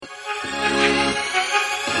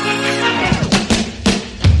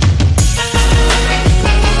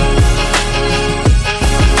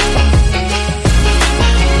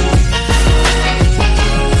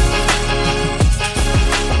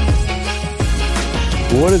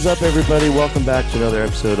What is up, everybody? Welcome back to another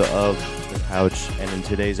episode of The Couch. And in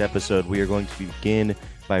today's episode, we are going to begin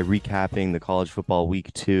by recapping the college football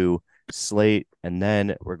week 2 slate. And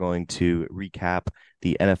then we're going to recap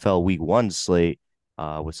the NFL week 1 slate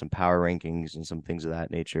with some power rankings and some things of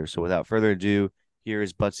that nature. So without further ado, here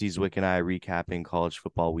is Butsy, Zwick, and I recapping college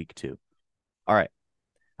football week 2. All right.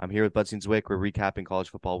 I'm here with Butsy and Zwick. We're recapping college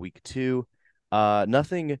football week 2.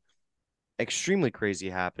 Nothing extremely crazy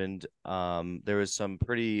happened. There was some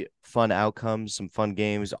pretty fun outcomes, some fun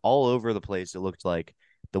games all over the place. It looked like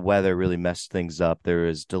the weather really messed things up. There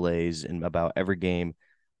was delays in about every game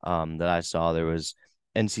that I saw. There was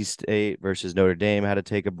NC State versus Notre Dame had to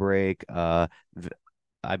take a break. I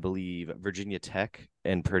believe Virginia Tech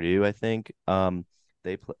and Purdue, I think,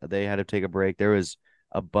 they had to take a break. There was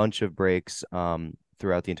a bunch of breaks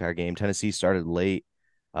throughout the entire game. Tennessee started late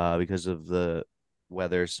because of the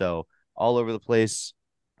weather, so all over the place.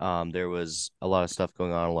 There was a lot of stuff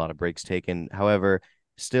going on, a lot of breaks taken. However,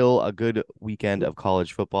 still a good weekend of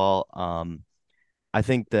college football. I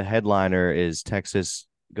think the headliner is Texas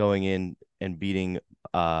going in and beating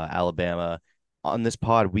Alabama. On this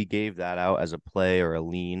pod, we gave that out as a play or a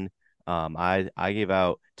lean. I gave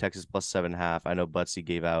out Texas plus 7.5. I know Butsy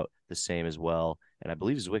gave out the same as well, and I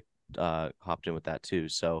believe Zwick hopped in with that too.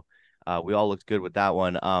 So we all looked good with that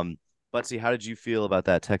one. Butsy, how did you feel about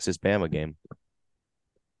that Texas Bama game?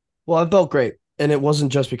 Well, it felt great, and it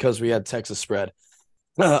wasn't just because we had Texas spread.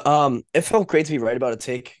 It felt great to be right about a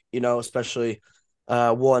take, especially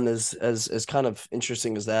one as kind of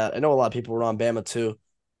interesting as that. I know a lot of people were on Bama too,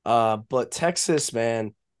 but Texas,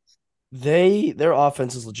 man, their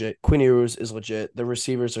offense is legit. Quinn Ewers is legit. The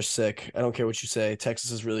receivers are sick. I don't care what you say.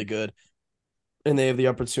 Texas is really good, and they have the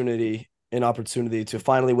opportunity to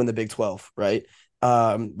finally win the Big 12, right?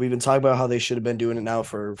 We've been talking about how they should have been doing it now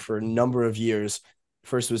for a number of years.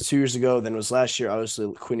 First it was 2 years ago, then it was last year.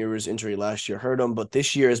 Obviously, Quinn Ewers' injury last year hurt him, but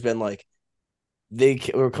this year has been like they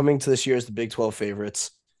were coming to this year as the Big 12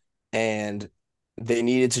 favorites, and they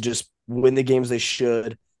needed to just win the games they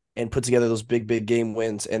should and put together those big game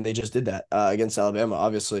wins, and they just did that against Alabama.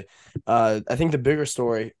 Obviously, I think the bigger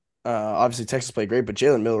story, obviously Texas played great, but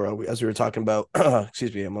Jalen Milroe, as we were talking about,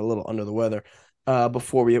 excuse me, I'm a little under the weather.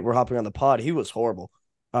 Before we were hopping on the pod, he was horrible.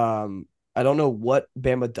 I don't know what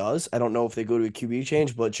Bama does. I don't know if they go to a QB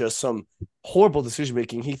change, but just some horrible decision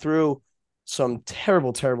making. He threw some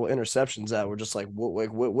terrible interceptions that were just like,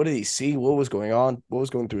 what did he see? What was going on? What was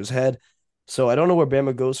going through his head? So I don't know where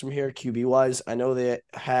Bama goes from here, QB wise. I know they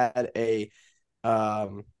had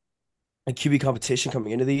um a QB competition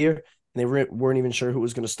coming into the year, and they weren't even sure who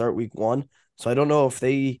was going to start week 1. So I don't know if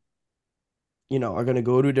they are going to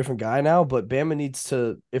go to a different guy now, but Bama needs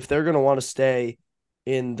to, if they're going to want to stay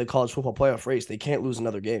in the college football playoff race, they can't lose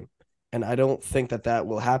another game. And I don't think that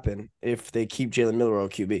will happen if they keep Jalen Milroe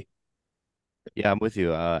QB. Yeah, I'm with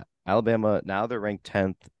you. Alabama, now they're ranked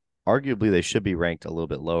 10th. Arguably, they should be ranked a little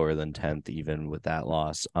bit lower than 10th, even with that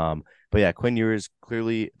loss. But yeah, Quinn Ewers,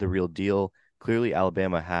 clearly the real deal. Clearly,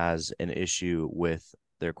 Alabama has an issue with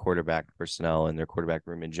their quarterback personnel and their quarterback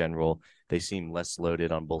room in general. They seem less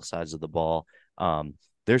loaded on both sides of the ball.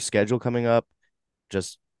 Their schedule coming up,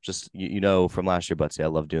 just from last year, Butsy, I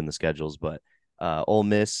love doing the schedules, but Ole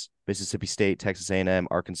Miss, Mississippi State, Texas A&M,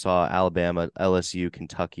 Arkansas, Alabama, LSU,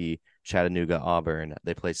 Kentucky, Chattanooga, Auburn.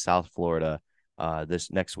 They play South Florida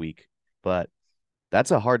this next week, but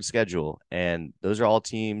that's a hard schedule, and those are all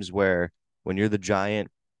teams where when you're the giant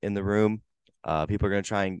in the room, people are going to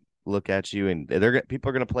try and look at you, and people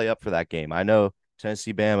are going to play up for that game. I know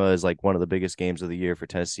Tennessee Bama is like one of the biggest games of the year for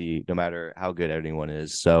Tennessee, no matter how good anyone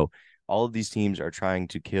is. So all of these teams are trying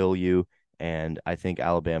to kill you, and I think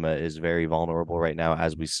Alabama is very vulnerable right now,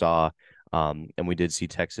 as we saw, and we did see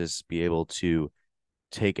Texas be able to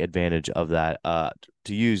take advantage of that.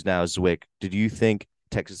 To use now, Zwick, did you think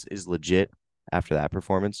Texas is legit after that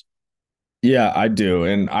performance? Yeah, I do.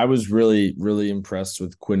 And I was really, really impressed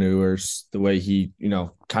with Quinn Ewers, the way he,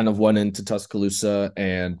 kind of went into Tuscaloosa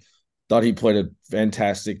and thought he played a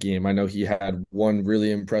fantastic game. I know he had one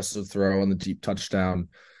really impressive throw on the deep touchdown.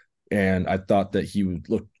 And I thought that he would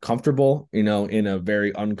look comfortable, in a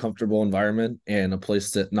very uncomfortable environment and a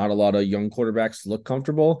place that not a lot of young quarterbacks look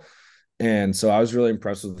comfortable. And so I was really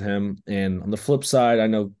impressed with him. And on the flip side, I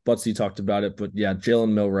know Butsy talked about it, but yeah,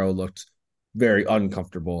 Jalen Milroe looked very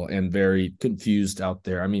uncomfortable and very confused out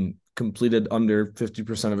there. I mean, completed under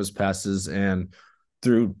 50% of his passes and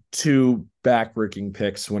threw two back-breaking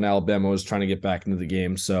picks when Alabama was trying to get back into the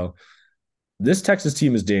game. So this Texas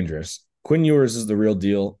team is dangerous. Quinn Ewers is the real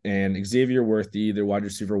deal, and Xavier Worthy, their wide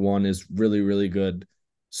receiver one, is really, really good.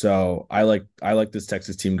 So I like this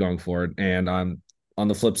Texas team going forward. And on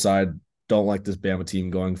the flip side, don't like this Bama team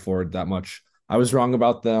going forward that much. I was wrong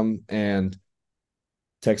about them, and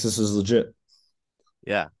Texas is legit.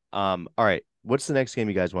 Yeah. All right. What's the next game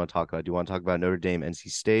you guys want to talk about? Do you want to talk about Notre Dame, NC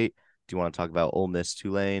State? Do you want to talk about Ole Miss,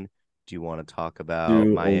 Tulane? Do you want to talk about Do Ole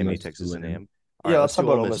Miami, Miss Texas Tulane. A&M? All right, Yeah, let's let's talk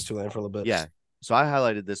do about Ole Ole Miss. Miss Tulane for a little bit. Yeah. So I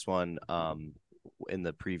highlighted this one in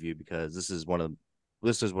the preview because this is what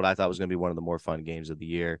I thought was going to be one of the more fun games of the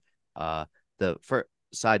year. The for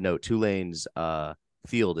side note, Tulane's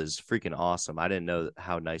field is freaking awesome. I didn't know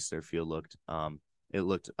how nice their field looked. It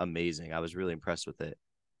looked amazing. I was really impressed with it.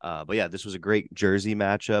 But yeah, this was a great Jersey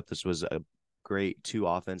matchup. This was a great two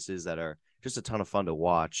offenses that are just a ton of fun to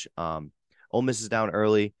watch. Ole Miss is down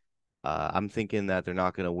early. I'm thinking that they're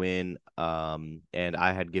not going to win. And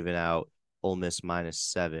I had given out Ole Miss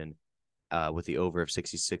 -7 with the over of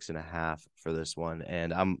 66.5 for this one.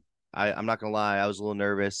 And I'm not gonna lie, I was a little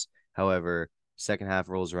nervous. However, second half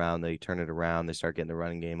rolls around, they turn it around, they start getting the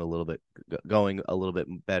running game a little bit going a little bit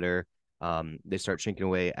better. They start chinking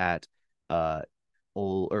away at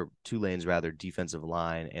Tulane's rather defensive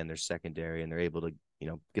line and their secondary, and they're able to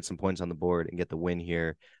get some points on the board and get the win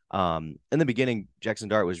here. In the beginning, Jackson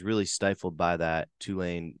Dart was really stifled by that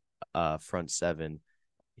Tulane front seven.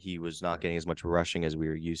 He was not getting as much rushing as we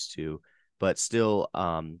were used to, but still,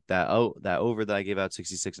 that over that I gave out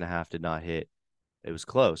 66.5 did not hit. It was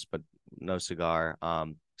close, but no cigar.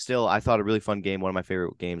 Still, I thought a really fun game, one of my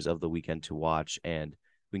favorite games of the weekend to watch. And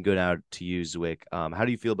we can go down to you, Zwick. How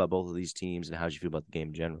do you feel about both of these teams, and how did you feel about the game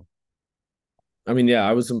in general? I mean, yeah,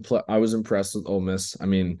 I was impressed with Ole Miss. I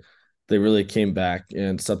mean, they really came back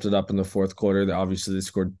and stepped it up in the fourth quarter. They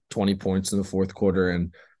scored 20 points in the fourth quarter,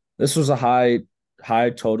 and this was a high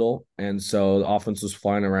total, and so the offense was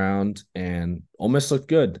flying around, and Ole Miss looked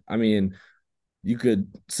good. I mean, you could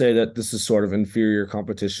say that this is sort of inferior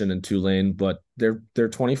competition in Tulane, but they're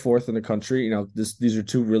 24th in the country. These are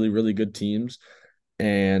two really really good teams,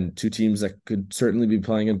 and two teams that could certainly be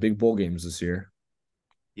playing in big bowl games this year.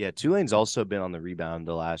 Yeah, Tulane's also been on the rebound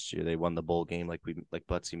the last year. They won the bowl game, like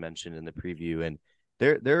Butsy mentioned in the preview, and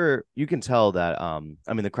they're you can tell that I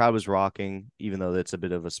mean the crowd was rocking, even though it's a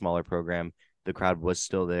bit of a smaller program. The crowd was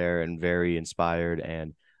still there and very inspired,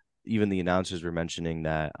 and even the announcers were mentioning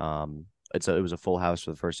that it was a full house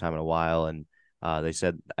for the first time in a while, and they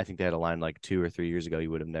said I think they had a line like 2 or 3 years ago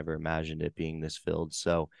you would have never imagined it being this filled.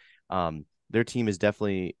 So their team is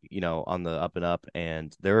definitely, on the up and up,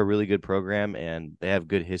 and they're a really good program and they have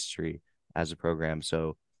good history as a program.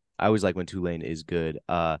 So I always like when Tulane is good.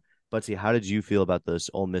 Butsy, how did you feel about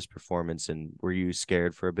this Ole Miss performance, and were you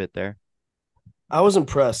scared for a bit there? I was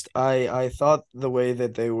impressed. I thought the way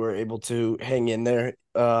that they were able to hang in there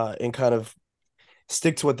and kind of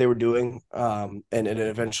stick to what they were doing and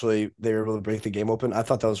eventually they were able to break the game open. I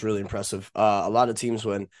thought that was really impressive. A lot of teams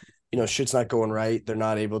when shit's not going right, they're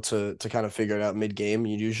not able to kind of figure it out mid game.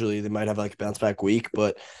 Usually they might have like a bounce back week,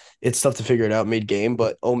 but it's tough to figure it out mid game.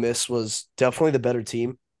 But Ole Miss was definitely the better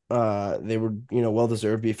team. They were well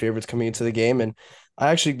deserved be favorites coming into the game, and I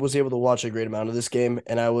actually was able to watch a great amount of this game,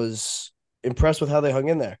 and I was impressed with how they hung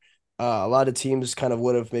in there. A lot of teams kind of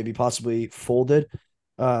would have maybe possibly folded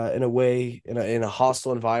in a way in a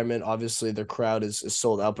hostile environment. Obviously, their crowd is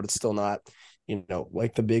sold out, but it's still not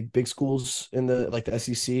like the big schools in the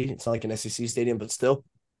SEC. It's not like an SEC stadium, but still,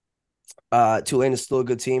 Tulane is still a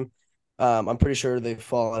good team. I'm pretty sure they've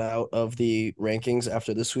fallen out of the rankings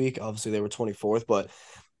after this week. Obviously, they were 24th, but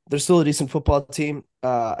they're still a decent football team.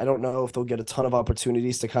 I don't know if they'll get a ton of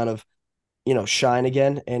opportunities to kind of shine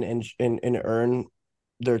again and earn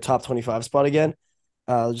their top 25 spot again.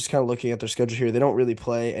 Just kind of looking at their schedule here, they don't really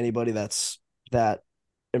play anybody that's that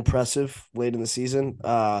impressive late in the season.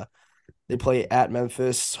 They play at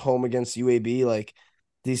Memphis, home against UAB, like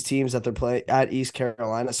these teams that they're playing at East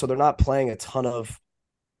Carolina. So they're not playing a ton of,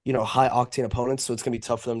 high octane opponents. So it's gonna be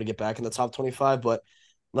tough for them to get back in the top 25. But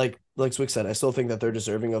like Zwick said, I still think that they're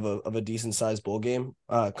deserving of a decent sized bowl game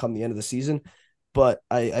come the end of the season. But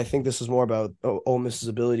I think this is more about Ole Miss's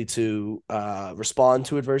ability to respond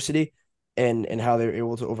to adversity and how they're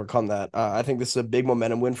able to overcome that. I think this is a big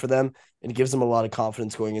momentum win for them, and it gives them a lot of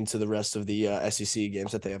confidence going into the rest of the SEC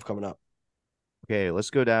games that they have coming up. Okay, let's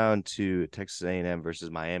go down to Texas A&M versus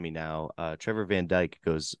Miami now. Trevor Van Dyke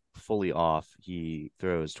goes fully off. He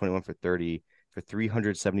throws 21 for 30 for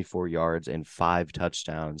 374 yards and 5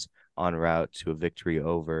 touchdowns on route to a victory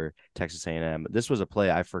over Texas A&M. This was a play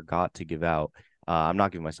I forgot to give out. I'm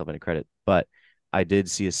not giving myself any credit, but I did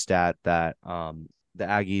see a stat that the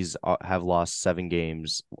Aggies have lost 7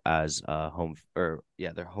 games as they're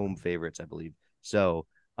home favorites, I believe. So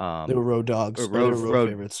They were road or dogs, or they road were road road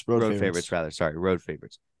favorites. road favorites rather. Sorry, road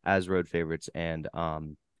favorites and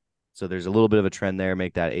So there's a little bit of a trend there.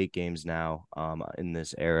 Make that 8 games now in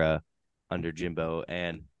this era under Jimbo,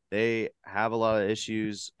 and they have a lot of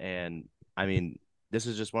issues. And I mean, this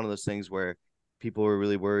is just one of those things where people were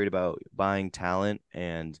really worried about buying talent,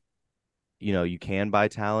 and you can buy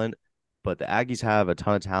talent, but the Aggies have a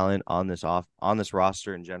ton of talent on this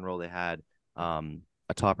roster in general. They had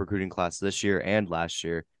a top recruiting class this year and last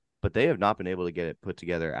year, but they have not been able to get it put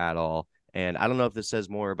together at all. And I don't know if this says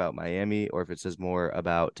more about Miami or if it says more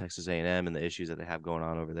about Texas A&M and the issues that they have going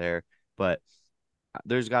on over there. But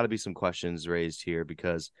there's got to be some questions raised here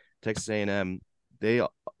because Texas A&M they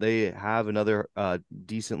they have another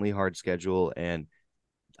decently hard schedule, and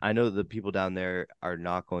I know the people down there are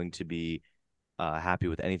not going to be happy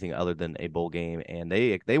with anything other than a bowl game, and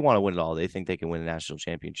they want to win it all. They think they can win a national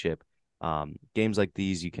championship. Games like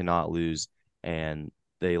these you cannot lose, and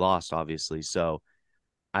they lost obviously. So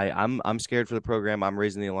I'm scared for the program. I'm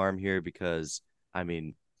raising the alarm here because I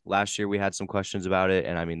mean last year we had some questions about it,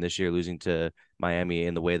 and I mean this year losing to Miami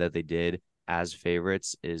in the way that they did as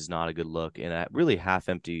favorites is not a good look in a really half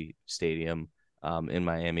empty stadium in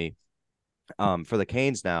Miami. For the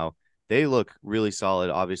Canes now, they look really solid.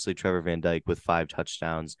 Obviously, Trevor Van Dyke with 5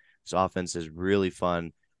 touchdowns. This offense is really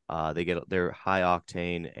fun. They're high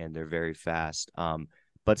octane and they're very fast.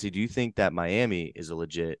 But do you think that Miami is a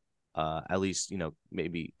legit, at least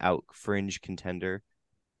maybe out fringe contender?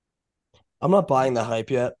 I'm not buying the hype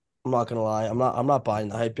yet. I'm not gonna lie. I'm not buying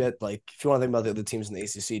the hype yet. Like, if you want to think about the other teams in the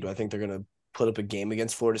ACC, do I think they're gonna put up a game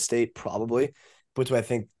against Florida State? Probably. But do I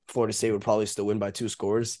think Florida State would probably still win by 2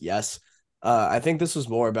 scores? Yes. I think this was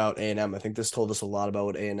more about A&M. I think this told us a lot about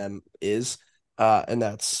what A&M is. And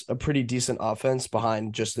that's a pretty decent offense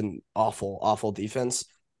behind just an awful, awful defense.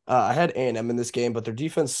 I had A&M in this game, but their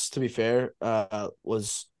defense, to be fair,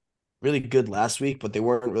 was really good last week, but they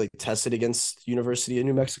weren't really tested against University of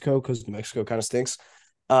New Mexico because New Mexico kind of stinks.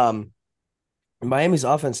 Um, Miami's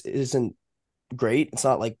offense isn't great. It's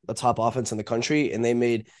not like a top offense in the country, and they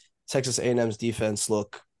made Texas A&M's defense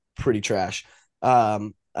look pretty trash.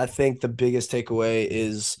 I think the biggest takeaway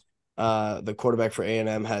is the quarterback for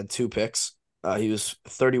A&M had 2 picks. He was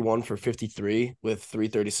 31 for 53 with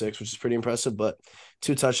 336, which is pretty impressive, but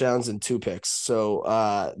 2 touchdowns and 2 picks.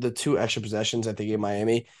 So the 2 extra possessions I think in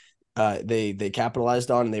Miami, they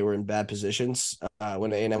capitalized on, and they were in bad positions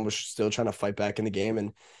when A&M was still trying to fight back in the game,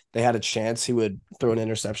 and they had a chance. He would throw an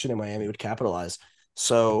interception, and Miami would capitalize.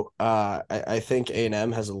 So I think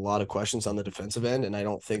A&M has a lot of questions on the defensive end, and I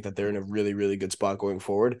don't think that they're in a really, really good spot going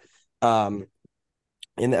forward. Um,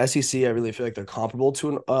 in the SEC, I really feel like they're comparable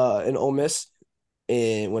to an Ole Miss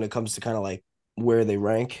when it comes to kind of like where they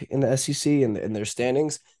rank in the SEC and in their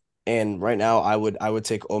standings. And right now, I would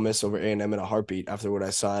take Ole Miss over A&M in a heartbeat after what I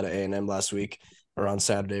saw at A&M last week, or on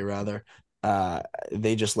Saturday rather.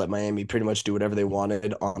 They just let Miami pretty much do whatever they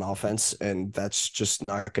wanted on offense, and that's just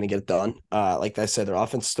not going to get it done. Like I said, their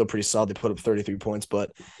offense is still pretty solid. They put up 33 points,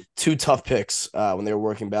 but 2 tough picks when they were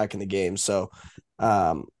working back in the game. So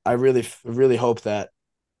I really, really hope that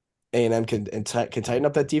A&M can tighten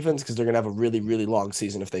up that defense because they're going to have a really, really long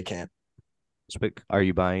season if they can. Are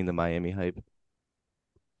you buying the Miami hype?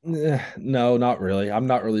 No, not really. I'm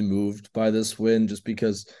not really moved by this win just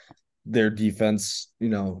because their defense,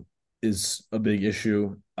 is a big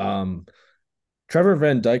issue. Trevor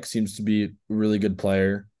Van Dyke seems to be a really good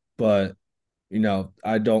player, but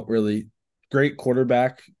I don't really great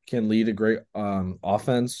quarterback can lead a great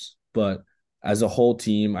offense, but as a whole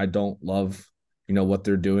team, I don't love, what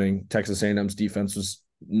they're doing. Texas A&M's defense was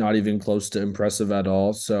not even close to impressive at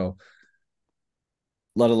all. So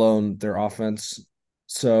let alone their offense.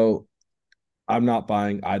 So I'm not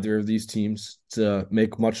buying either of these teams to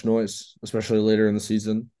make much noise, especially later in the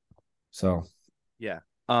season. So Yeah.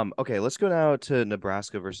 Okay, let's go now to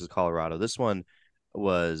Nebraska versus Colorado. This one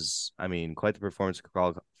was, I mean, quite the performance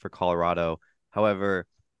for Colorado. However,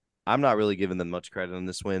 I'm not really giving them much credit on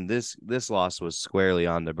this win. This loss was squarely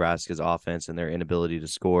on Nebraska's offense and their inability to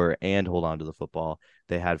score and hold on to the football.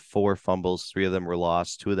 They had 4 fumbles, 3 of them were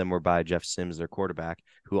lost, 2 of them were by Jeff Sims, their quarterback,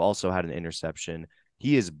 who also had an interception.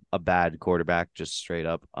 He is a bad quarterback, just straight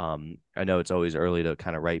up. I know it's always early to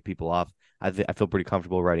kind of write people off. I feel pretty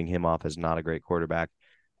comfortable writing him off as not a great quarterback.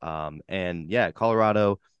 And yeah,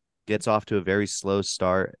 Colorado gets off to a very slow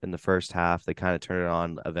start in the first half. They kind of turn it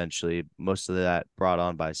on eventually. Most of that brought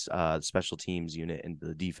on by special teams unit and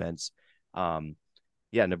the defense.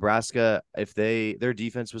 Yeah, Nebraska, if their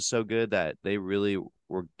defense was so good that they really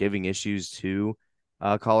were giving issues to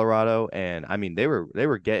Colorado, and I mean they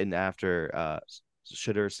were getting after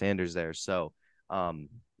Shedeur Sanders there. So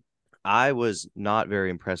I was not very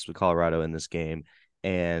impressed with Colorado in this game,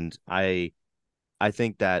 and I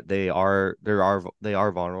think that they are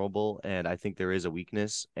vulnerable, and I think there is a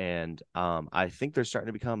weakness, and I think they're starting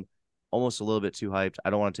to become almost a little bit too hyped.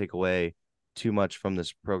 I don't want to take away too much from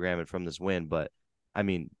this program and from this win, but I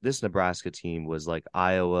mean, this Nebraska team was like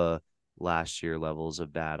Iowa last year levels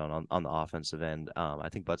of bad on the offensive end. I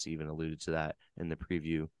think Butts even alluded to that in the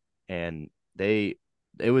preview, and they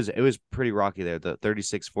it was pretty rocky there. The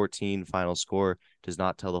 36-14 final score does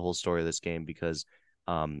not tell the whole story of this game because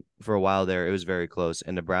for a while there, it was very close,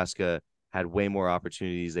 and Nebraska had way more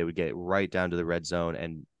opportunities. They would get right down to the red zone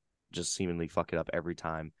and just seemingly fuck it up every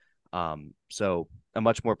time. So a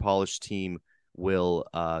much more polished team will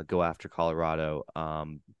go after Colorado.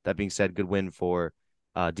 That being said, good win for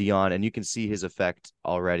Dion, and you can see his effect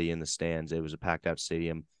already in the stands. It was a packed out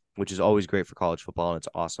stadium, which is always great for college football, and it's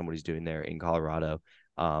awesome what he's doing there in Colorado.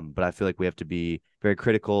 But I feel like we have to be very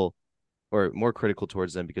critical or more critical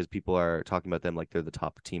towards them because people are talking about them like they're the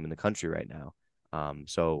top team in the country right now.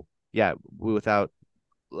 So yeah,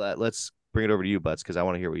 let's bring it over to you, Butts, because I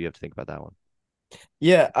want to hear what you have to think about that one.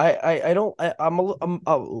 Yeah, I don't I'm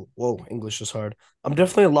oh whoa, English is hard. I'm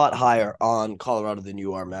definitely a lot higher on Colorado than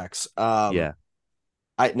you are, Max. Yeah,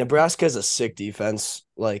 I Nebraska is a sick defense.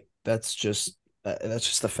 Like that's just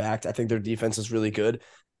the fact. I think their defense is really good,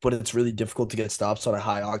 but it's really difficult to get stops on a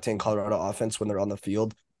high octane Colorado offense when they're on the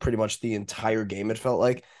field pretty much the entire game. It felt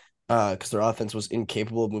like because their offense was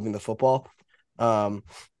incapable of moving the football. Um,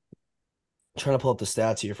 Trying to pull up the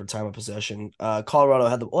stats here for time of possession. Colorado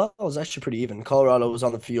had it was actually pretty even. Colorado was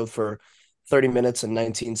on the field for 30 minutes and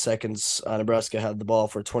 19 seconds. Nebraska had the ball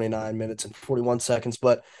for 29 minutes and 41 seconds,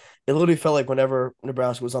 but it literally felt like whenever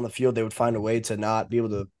Nebraska was on the field, they would find a way to not be able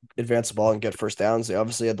to advance the ball and get first downs. They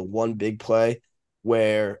obviously had the one big play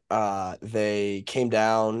where they came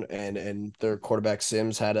down and their quarterback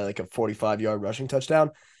Sims had like a 45-yard rushing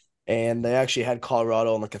touchdown, and they actually had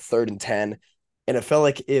Colorado on like a 3rd and 10, and it felt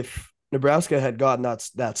like if Nebraska had gotten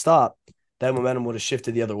that stop, that momentum would have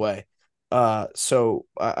shifted the other way. So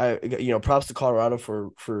props to Colorado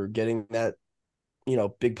for getting that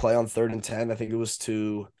big play on 3rd and 10. I think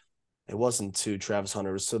it wasn't to Travis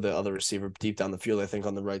Hunter, it was to the other receiver deep down the field, I think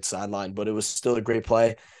on the right sideline, but it was still a great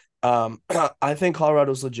play. I think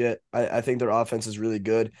Colorado's legit. I think their offense is really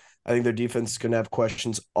good. I think their defense is going to have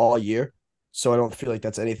questions all year. So I don't feel like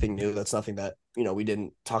that's anything new. That's nothing that, we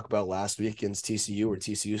didn't talk about last week against TCU, where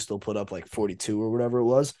TCU still put up like 42 or whatever it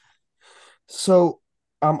was. So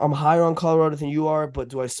I'm higher on Colorado than you are, but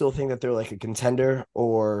do I still think that they're like a contender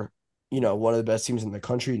or, one of the best teams in the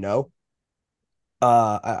country? No.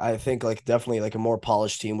 I think like definitely like a more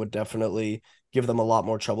polished team would definitely give them a lot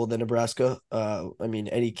more trouble than Nebraska. I mean,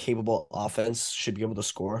 any capable offense should be able to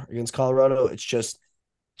score against Colorado. It's just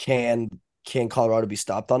can can Colorado be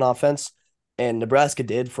stopped on offense? And Nebraska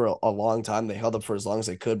did for a long time. They held up for as long as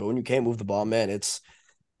they could, but when you can't move the ball, man, it's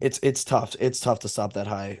tough. It's tough to stop that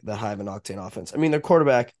high of an octane offense. I mean, their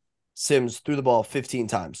quarterback Sims threw the ball 15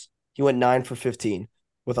 times. He went 9 for 15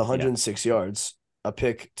 with yeah. 106 yards, a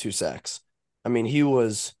pick, 2 sacks. I mean, he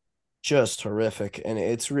was just horrific, and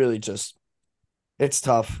it's really just it's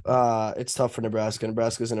tough. It's tough for Nebraska.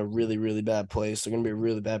 Nebraska's in a really, really bad place. They're going to be a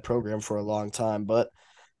really bad program for a long time. But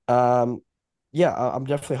um, yeah, I'm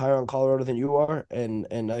definitely higher on Colorado than you are,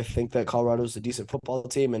 and I think that Colorado's a decent football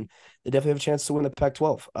team, and they definitely have a chance to win the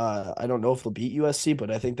Pac-12. I don't know if they'll beat USC,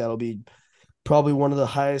 but I think that'll be probably one of the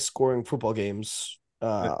highest scoring football games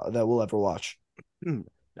that we'll ever watch.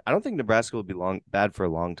 I don't think Nebraska will be bad for a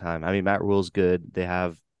long time. I mean, Matt Rule's good. They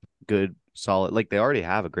have good, solid, like they already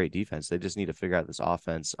have a great defense. They just need to figure out this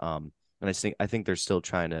offense. And I think they're still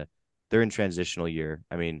they're in transitional year.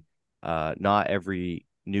 I mean, not every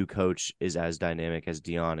new coach is as dynamic as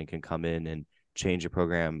Dion and can come in and change a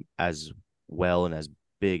program as well and as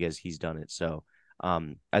big as he's done it. So,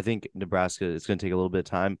 I think Nebraska, it's going to take a little bit of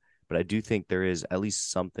time, but I do think there is at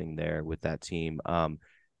least something there with that team.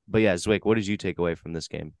 But yeah, Zwik, what did you take away from this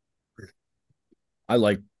game? I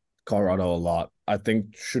like Colorado a lot. I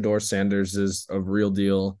think Shador Sanders is a real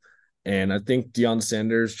deal. And I think Deion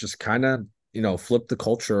Sanders just kind of, flipped the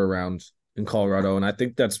culture around in Colorado. And I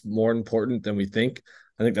think that's more important than we think.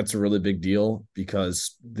 I think that's a really big deal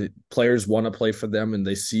because the players want to play for them and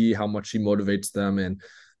they see how much he motivates them and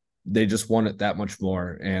they just want it that much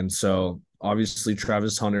more. And so obviously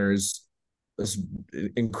Travis Hunter is this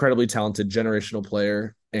incredibly talented generational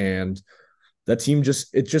player. And that team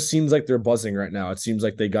it just seems like they're buzzing right now. It seems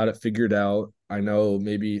like they got it figured out. I know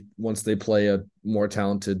maybe once they play a more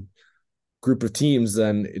talented group of teams,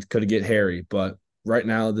 then it could get hairy. But right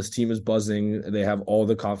now, this team is buzzing. They have all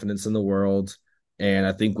the confidence in the world. And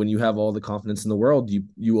I think when you have all the confidence in the world, you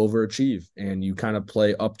overachieve and you kind of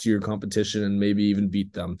play up to your competition and maybe even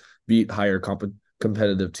beat them, beat higher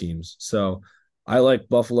competitive teams. So I like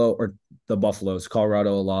Buffalo or the Buffaloes,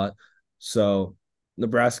 Colorado a lot. So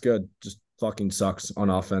Nebraska just fucking sucks on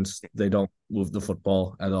offense. They don't move the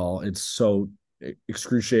football at all. It's so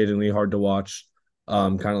excruciatingly hard to watch.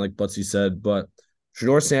 Kind of like Butsy said, but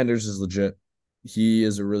Shador Sanders is legit. He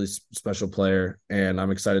is a really special player, and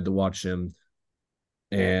I'm excited to watch him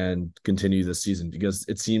and continue this season because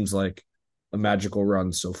it seems like a magical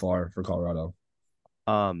run so far for Colorado.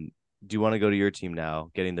 Um, do you want to go to your team now,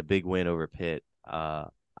 getting the big win over Pitt? I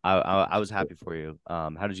was happy for you.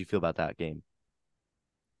 How did you feel about that game?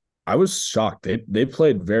 I was shocked. They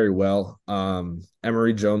played very well.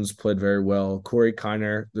 Emory Jones played very well. Corey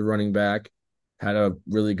Kiner, the running back, had a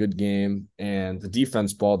really good game, and the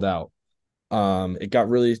defense balled out. It got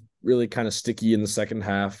really, really kind of sticky in the second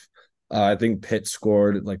half. I think Pitt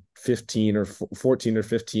scored like 15 or 14 or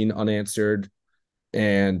 15 unanswered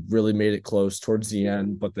and really made it close towards the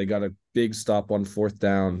end, but they got a big stop on fourth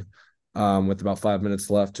down with about 5 minutes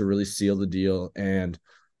left to really seal the deal. And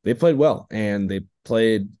they played well and they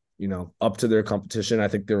played, up to their competition. I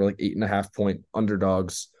think they were like 8.5 point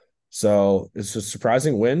underdogs. So it's a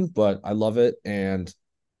surprising win, but I love it. And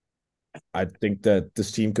I think that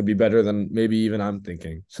this team could be better than maybe even I'm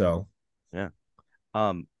thinking. So Yeah.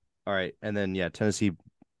 All right, and then yeah, Tennessee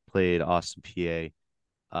played Austin, PA.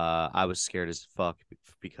 I was scared as fuck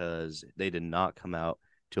because they did not come out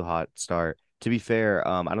to a hot start. To be fair,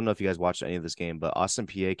 I don't know if you guys watched any of this game, but Austin,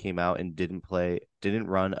 PA came out and didn't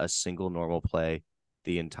run a single normal play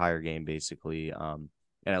the entire game, basically. And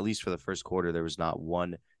at least for the first quarter, there was not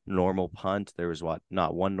one normal punt. There was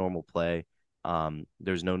not one normal play.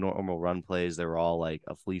 There's no normal run plays. They were all like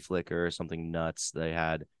a flea flicker or something nuts. They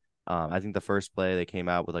had, I think the first play they came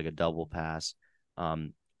out with like a double pass.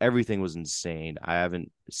 Everything was insane. I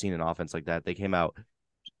haven't seen an offense like that. They came out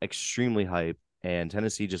extremely hype, and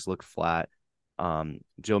Tennessee just looked flat.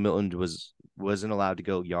 Joe Milton wasn't allowed to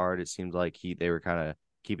go yard. It seemed like they were kind of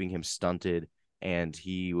keeping him stunted, and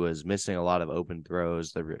he was missing a lot of open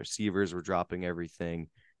throws. The receivers were dropping everything.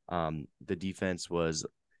 The defense was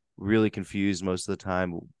really confused most of the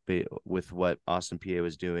time with what Austin, PA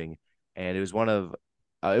was doing, and it was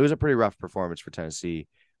a pretty rough performance for Tennessee.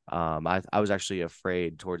 I was actually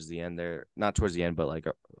afraid towards the end there, not towards the end, but like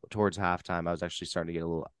towards halftime, I was actually starting to get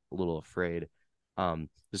a little afraid.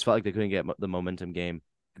 Just felt like they couldn't get the momentum game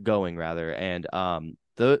going rather. And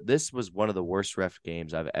this was one of the worst ref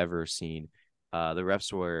games I've ever seen. The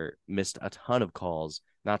refs missed a ton of calls,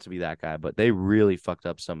 not to be that guy, but they really fucked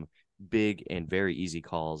up some big and very easy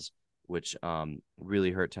calls, which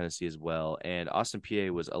really hurt Tennessee as well. And Austin,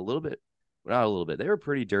 PA was not a little bit, they were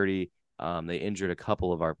pretty dirty. They injured a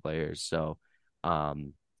couple of our players. So,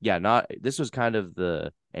 this was kind of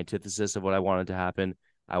the antithesis of what I wanted to happen.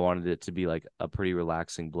 I wanted it to be like a pretty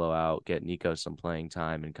relaxing blowout, get Nico some playing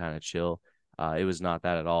time and kind of chill. It was not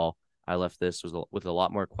that at all. I left this with a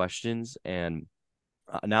lot more questions, and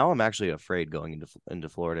now I'm actually afraid going into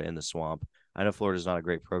Florida in the swamp. I know Florida's not a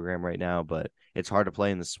great program right now, but it's hard to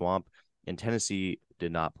play in the swamp, and Tennessee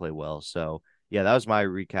did not play well. So, yeah, that was my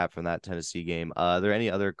recap from that Tennessee game. Are there any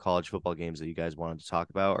other college football games that you guys wanted to talk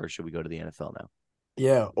about, or should we go to the NFL now?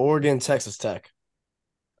 Yeah, Oregon, Texas Tech.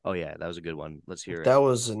 Oh, yeah, that was a good one. Let's hear it. That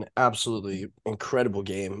was an absolutely incredible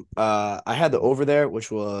game. I had the over there, which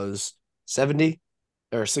was 70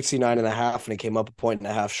 or 69.5, and it came up a point and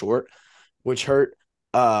a half short, which hurt.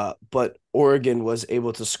 But Oregon was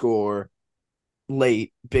able to score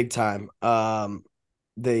late, big time.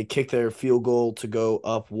 They kicked their field goal to go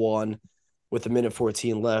up one with a minute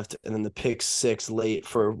 14 left, and then the pick six late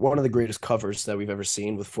for one of the greatest covers that we've ever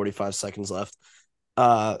seen with 45 seconds left.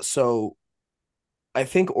 So I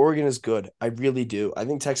think Oregon is good. I really do. I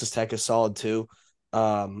think Texas Tech is solid too.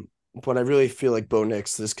 But I really feel like Bo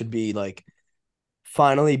Nix, this could be like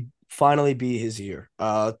finally be his year.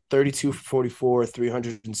 32 for 44,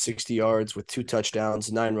 360 yards with 2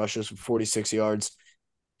 touchdowns, 9 rushes for 46 yards.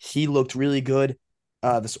 He looked really good.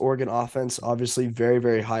 This Oregon offense, obviously very,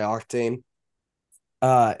 very high octane.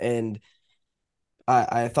 And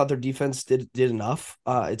I thought their defense did enough.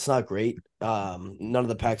 It's not great. None of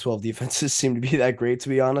the Pac-12 defenses seem to be that great, to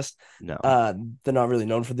be honest. No. They're not really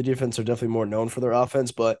known for the defense. They're definitely more known for their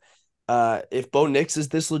offense. But if Bo Nix is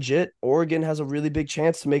this legit, Oregon has a really big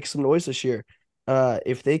chance to make some noise this year.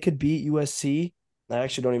 If they could beat USC, I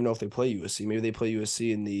actually don't even know if they play USC. Maybe they play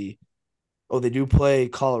USC in the. Oh, they do play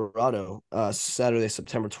Colorado Saturday,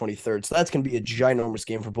 September 23rd. So that's going to be a ginormous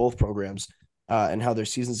game for both programs. And how their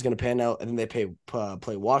season is going to pan out. And then they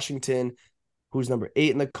play Washington, who's number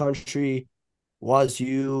 8 in the country,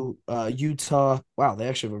 Wazoo, Utah. Wow, they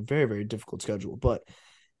actually have a very, very difficult schedule. But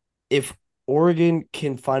if Oregon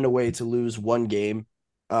can find a way to lose one game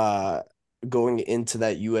uh going into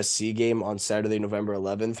that USC game on Saturday, November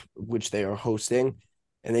 11th, which they are hosting,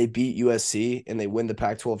 and they beat USC and they win the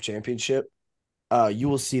Pac-12 championship, you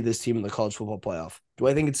will see this team in the college football playoff. Do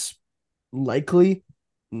I think it's likely?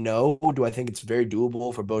 No. Do I think it's very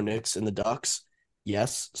doable for Bo Nix and the Ducks?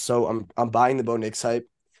 Yes. So I'm buying the Bo Nix hype.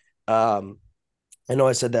 Um, I know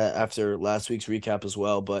I said that after last week's recap as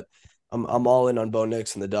well, but I'm all in on Bo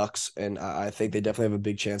Nix and the Ducks, and I think they definitely have a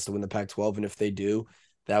big chance to win the Pac-12. And if they do,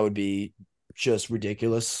 that would be just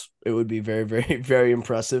ridiculous. It would be very, very, very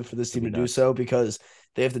impressive for this It'd team be to do nuts. so because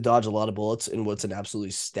they have to dodge a lot of bullets in what's an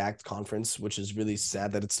absolutely stacked conference, which is really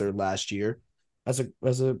sad that it's their last year as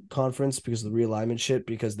a conference because of the realignment shit.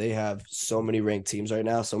 Because they have so many ranked teams right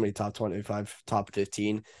now, so many top 25, top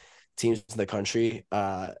 15 teams in the country,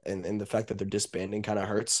 and the fact that they're disbanding kind of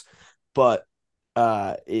hurts. But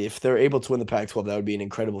if they're able to win the Pac-12, that would be an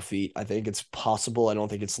incredible feat. I think it's possible. I don't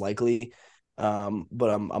think it's likely, but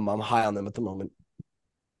I'm high on them at the moment.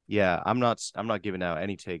 Yeah, I'm not giving out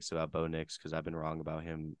any takes about Bo Nix because I've been wrong about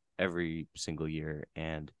him every single year,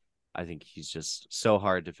 and I think he's just so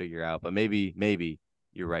hard to figure out. But maybe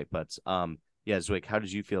you're right. But yeah, Zwick, how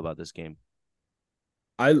did you feel about this game?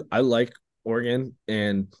 I like Oregon,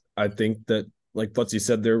 and I think that, like Butsy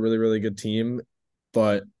said, they're a really, really good team,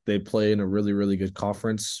 but they play in a really, really good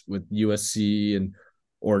conference with USC, and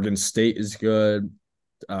Oregon State is good,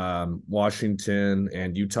 Washington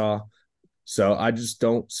and Utah. So I just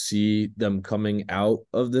don't see them coming out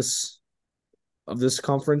of this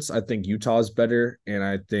conference. I think Utah is better, and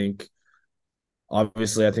I think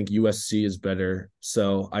obviously I think USC is better.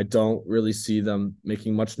 So I don't really see them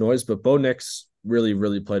making much noise. But Bo Nix really,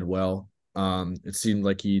 really played well. It seemed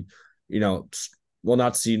like he, you know, well,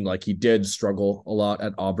 not seemed like he did struggle a lot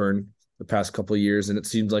at Auburn the past couple of years, and it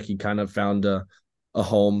seems like he kind of found a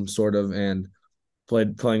home sort of and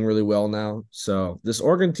playing really well now. So this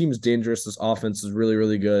Oregon team is dangerous. This offense is really,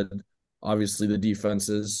 really good. Obviously, the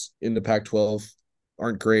defenses in the Pac-12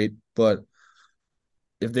 aren't great, but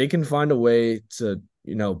if they can find a way to,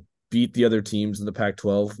 beat the other teams in the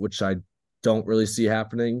Pac-12, which I don't really see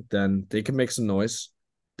happening, then they can make some noise.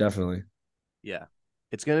 Definitely. Yeah.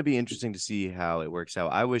 It's going to be interesting to see how it works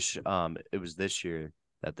out. I wish it was this year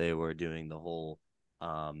that they were doing the whole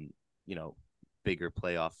um you know bigger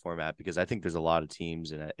playoff format because I think there's a lot of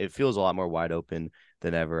teams and it feels a lot more wide open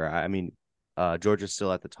than ever. I mean, Georgia's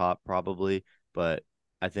still at the top probably, but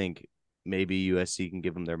I think maybe USC can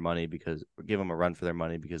give them their money because give them a run for their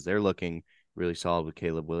money because they're looking really solid with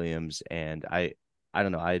Caleb Williams and I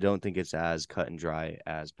don't know. I don't think it's as cut and dry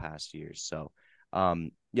as past years. So,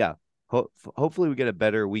 yeah, hopefully we get a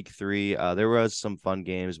better week 3. There was some fun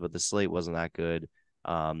games, but the slate wasn't that good.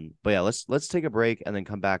 But yeah, let's take a break and then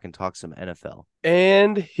come back and talk some NFL.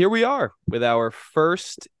 And here we are with our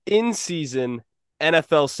first in-season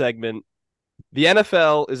NFL segment. The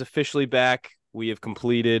NFL is officially back. We have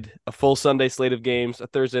completed a full Sunday slate of games, a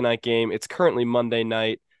Thursday night game. It's currently Monday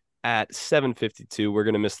night at 7:52. We're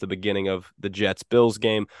going to miss the beginning of the Jets-Bills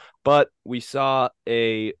game, but we saw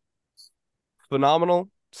a phenomenal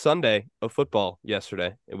Sunday of football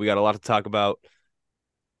yesterday, and we got a lot to talk about.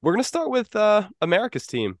 We're going to start with America's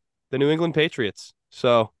team, the New England Patriots.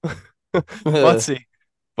 So, Butsy,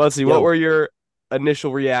 what Yo, were your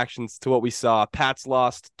initial reactions to what we saw? Pats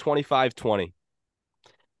lost 25-20.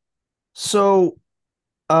 so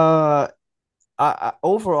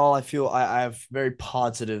overall, I feel I have very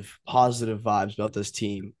positive vibes about this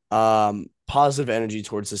team. Positive energy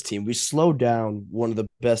towards this team. We slowed down one of the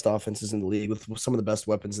best offenses in the league with some of the best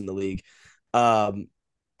weapons in the league. Um,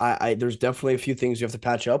 there's definitely a few things you have to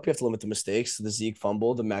patch up. You have to limit the mistakes, the Zeke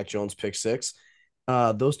fumble, the Mac Jones pick six.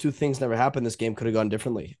 Those two things never happened. This game could have gone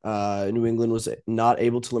differently. New England was not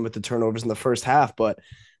able to limit the turnovers in the first half, but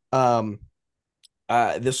um,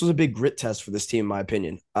 this was a big grit test for this team, in my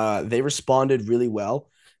opinion. They responded really well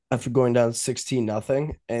after going down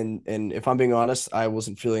 16-0. And if I'm being honest, I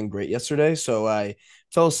wasn't feeling great yesterday. So I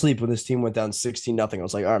fell asleep when this team went down 16-0. I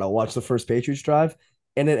was like, all right, I'll watch the first Patriots drive.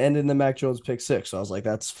 And it ended in the Mac Jones pick six. So I was like,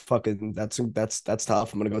 that's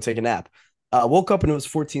tough. I'm gonna go take a nap. Woke up and it was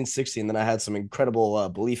 14-16. Then I had some incredible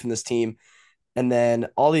belief in this team. And then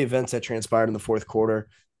all the events that transpired in the fourth quarter,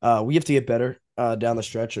 we have to get better down the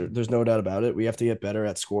stretch. There's no doubt about it. We have to get better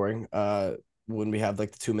at scoring when we have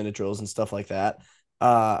like the 2-minute drills and stuff like that.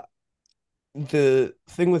 Uh, the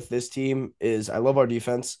thing with this team is I love our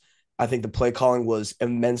defense. I think the play calling was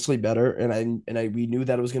immensely better, and we knew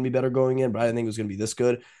that it was going to be better going in, but I didn't think it was going to be this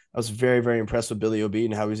good. I was very, very impressed with Billy O'B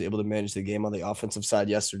and how he was able to manage the game on the offensive side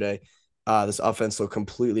yesterday. This offense looked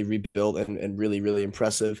completely rebuilt and really, really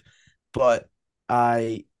impressive. But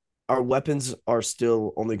I our weapons are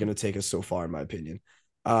still only going to take us so far, in my opinion.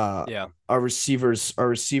 Yeah. Our receivers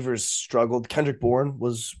struggled. Kendrick Bourne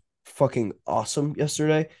was fucking awesome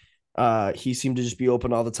yesterday. He seemed to just be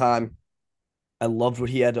open all the time. I loved what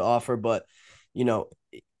he had to offer, but you know,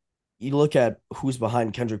 you look at who's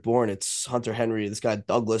behind Kendrick Bourne, it's Hunter Henry, this guy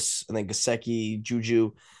Douglas, and then Gasecki,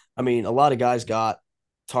 Juju. I mean, a lot of guys got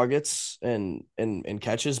targets and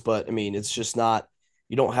catches, but I mean, it's just not.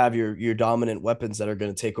 You don't have your dominant weapons that are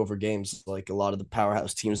going to take over games like a lot of the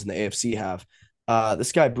powerhouse teams in the AFC have.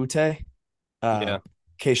 This guy Butte, uh, Yeah.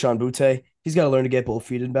 Keyshawn Butte, he's got to learn to get both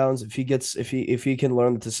feet in bounds. If he can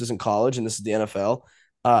learn that this isn't college and this is the NFL,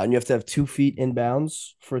 and you have to have 2 feet in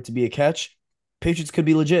bounds for it to be a catch. Patriots could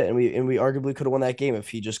be legit, and we arguably could have won that game if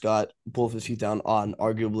he just got both his feet down on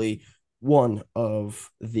arguably one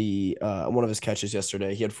of his catches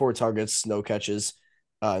yesterday. He had 4 targets, no catches,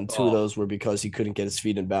 and 2 of those were because he couldn't get his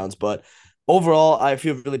feet in bounds. But overall, I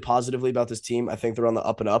feel really positively about this team. I think they're on the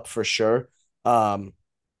up and up for sure.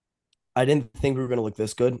 I didn't think we were going to look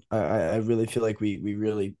this good. I really feel like we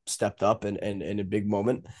really stepped up and in a big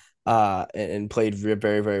moment, and played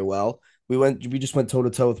very very well. We just went toe to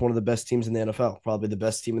toe with one of the best teams in the NFL, probably the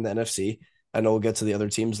best team in the NFC. I know we'll get to the other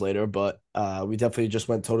teams later, but we definitely just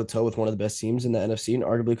went toe to toe with one of the best teams in the NFC and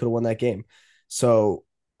arguably could have won that game. So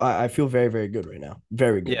I feel very very good right now,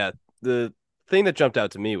 very good. Yeah. The thing that jumped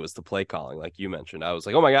out to me was the play calling, like you mentioned. I was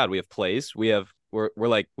like, oh my God, we have plays. We have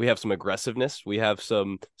some aggressiveness. We have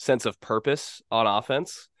some sense of purpose on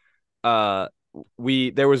offense.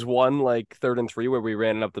 There was one like 3rd and 3 where we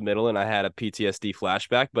ran it up the middle and I had a PTSD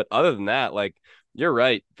flashback. But other than that, like you're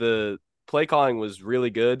right. The play calling was really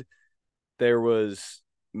good. There was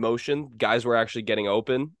motion. Guys were actually getting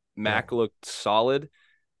open. Mac looked solid.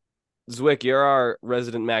 Zwick, you're our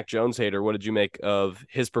resident Mac Jones hater. What did you make of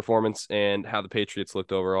his performance and how the Patriots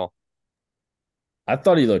looked overall? I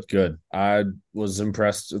thought he looked good. I was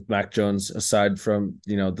impressed with Mac Jones, aside from,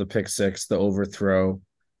 the pick six, the overthrow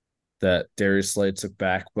that Darius Slay took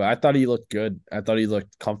back. But I thought he looked good. I thought he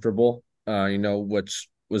looked comfortable, which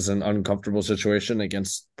was an uncomfortable situation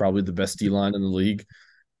against probably the best D-line in the league.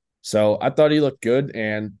 So I thought he looked good,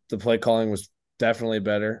 and the play calling was definitely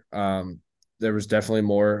better. There was definitely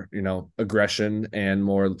more, aggression and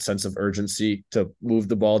more sense of urgency to move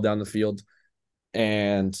the ball down the field.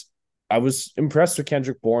 And I was impressed with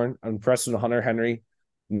Kendrick Bourne. I'm impressed with Hunter Henry.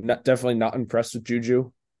 Definitely not impressed with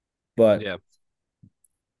Juju, but Yeah.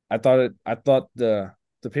 I thought the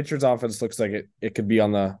Patriots offense looks like it could be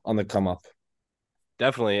on the come up.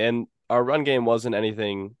 Definitely. And our run game wasn't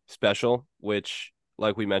anything special, which,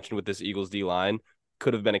 like we mentioned with this Eagles D line,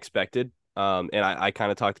 could have been expected. And I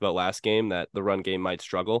kind of talked about last game that the run game might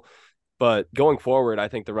struggle. But going forward, I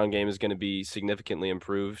think the run game is going to be significantly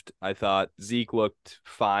improved. I thought Zeke looked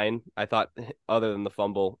fine. I thought, other than the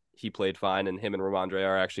fumble, he played fine, and him and Ramondre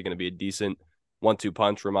are actually going to be a decent 1-2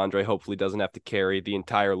 punch. Ramondre hopefully doesn't have to carry the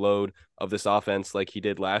entire load of this offense like he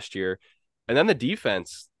did last year. And then the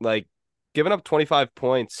defense, like giving up 25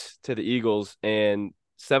 points to the Eagles and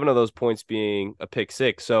 7 of those points being a pick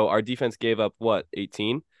six. So our defense gave up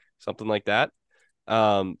 18, something like that.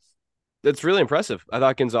 That's really impressive. I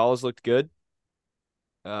thought Gonzalez looked good.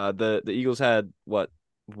 The Eagles had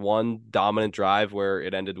one dominant drive where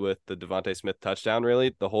it ended with the Devontae Smith touchdown,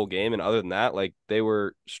 really the whole game. And other than that, like they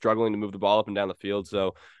were struggling to move the ball up and down the field.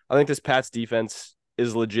 So I think this Pats defense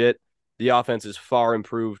is legit. The offense is far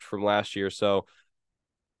improved from last year. So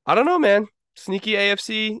I don't know, man. Sneaky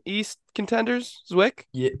AFC East contenders, Zwick?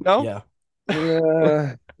 Yeah, No?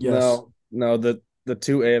 yeah, yes. No. The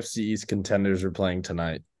 2 AFC East contenders are playing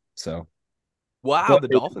tonight. So, Wow, but the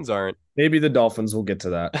Dolphins aren't. maybe the Dolphins will get to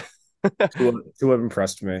that. Two have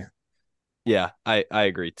impressed me. Yeah, I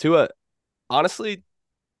agree. Tua, honestly,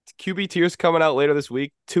 QB tiers coming out later this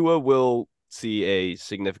week. Tua will see a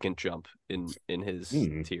significant jump in his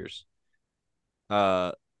tiers.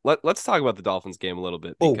 Let's talk about the Dolphins game a little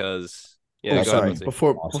bit because go ahead, sorry. Lindsay.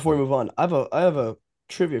 Before we move on, I have a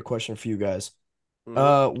trivia question for you guys.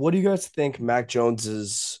 What do you guys think Mac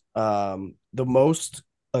Jones's the most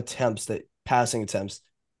passing attempts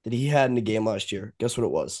that he had in the game last year? Guess what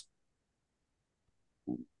it was?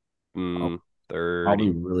 30. Probably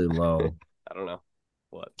really low. I don't know.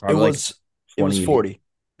 What? It was 40.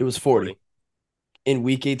 It was 40 in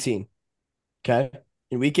week 18. Okay.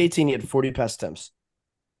 In week 18, he had 40 pass attempts.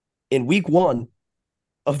 In week 1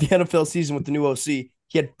 of the NFL season with the new OC, he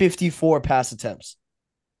had 54 pass attempts.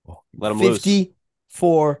 Let him loose.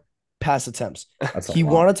 54 pass attempts. He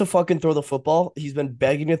lot. wanted to fucking throw the football. He's been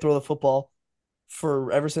begging to throw the football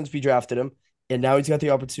ever since we drafted him. And now he's got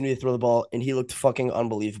the opportunity to throw the ball, and he looked fucking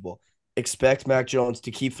unbelievable. Expect Mac Jones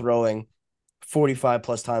to keep throwing 45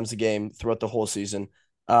 plus times a game throughout the whole season.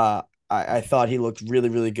 I thought he looked really,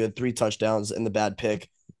 really good. 3 touchdowns and the bad pick,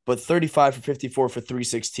 but 35 for 54 for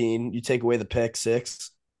 316. You take away the pick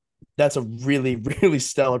six. That's a really, really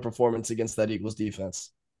stellar performance against that Eagles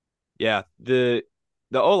defense. Yeah, the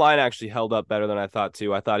O line actually held up better than I thought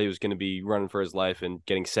too. I thought he was going to be running for his life and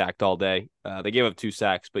getting sacked all day. They gave up 2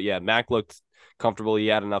 sacks, but yeah, Mac looked comfortable. He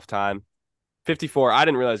had enough time. 54. I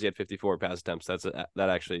didn't realize he had 54 pass attempts. That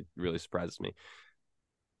actually really surprises me.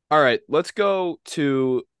 All right, let's go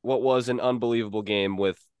to what was an unbelievable game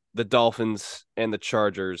with the Dolphins and the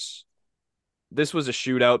Chargers. This was a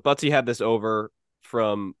shootout. Butsy had this over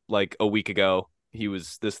from like a week ago.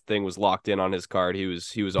 This thing was locked in on his card. He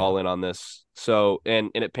was all in on this. So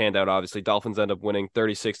and it panned out obviously. Dolphins end up winning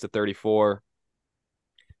 36-34.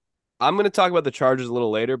 I'm going to talk about the Chargers a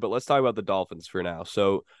little later, but let's talk about the Dolphins for now.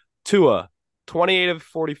 So Tua, 28 of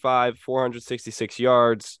 45, 466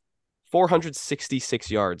 yards.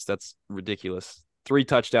 466 yards. That's ridiculous. 3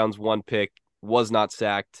 touchdowns, 1 pick, was not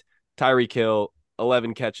sacked. Tyreek Hill,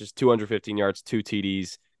 11 catches, 215 yards, 2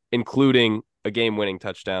 TDs, including a game-winning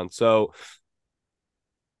touchdown. So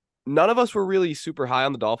none of us were really super high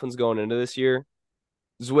on the Dolphins going into this year.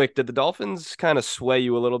 Zwick, did the Dolphins kind of sway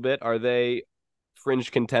you a little bit? Are they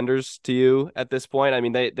fringe contenders to you at this point? I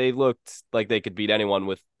mean, they looked like they could beat anyone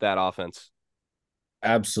with that offense.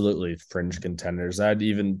 Absolutely fringe contenders. I'd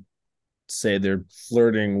even say they're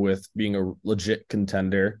flirting with being a legit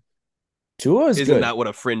contender. Tua is Isn't good. that what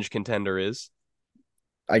a fringe contender is?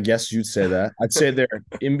 I guess you'd say that. I'd say they're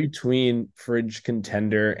in between fringe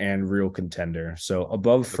contender and real contender. So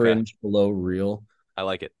above fringe, below real. I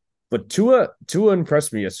like it. But Tua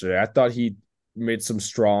impressed me yesterday. I thought he made some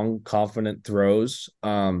strong, confident throws.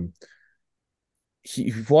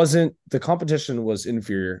 He wasn't, the competition was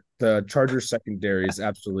inferior. The Chargers secondary is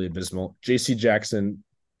absolutely abysmal. JC Jackson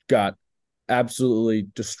got absolutely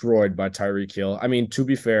destroyed by Tyreek Hill. I mean, to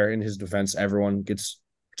be fair, in his defense, everyone gets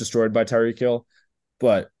destroyed by Tyreek Hill,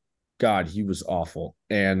 but God, he was awful.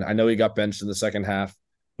 And I know he got benched in the second half,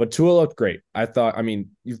 but Tua looked great. I thought, I mean,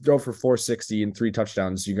 you throw for 460 and 3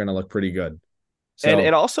 touchdowns, you're going to look pretty good. So,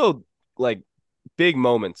 and also like big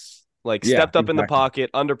moments, like stepped up in the pocket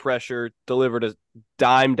under pressure, delivered a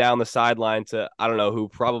dime down the sideline to I don't know who,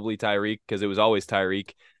 probably Tyreek, because it was always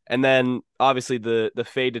Tyreek. And then obviously the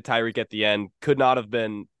fade to Tyreek at the end could not have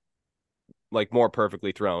been like more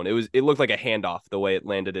perfectly thrown. It looked like a handoff the way it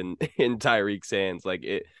landed in Tyreek's hands.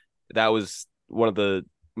 That was one of the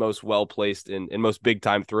most well placed and most big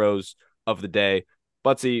time throws of the day.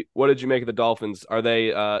 Butsy, what did you make of the Dolphins? Are they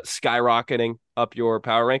skyrocketing up your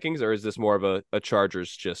power rankings, or is this more of a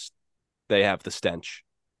Chargers just they have the stench?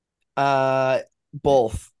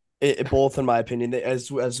 Both. Both in my opinion.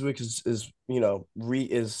 As Wick is is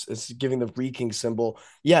giving the reeking symbol.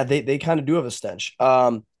 Yeah, they kind of do have a stench.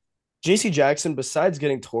 JC Jackson, besides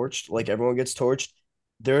getting torched, like everyone gets torched,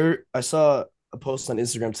 I saw a post on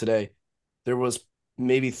Instagram today. There was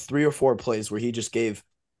maybe 3 or 4 plays where he just gave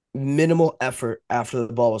minimal effort after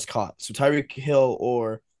the ball was caught. So Tyreek Hill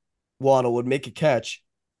or Waddle would make a catch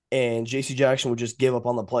and JC Jackson would just give up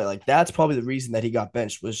on the play. Like that's probably the reason that he got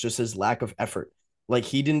benched, was just his lack of effort. Like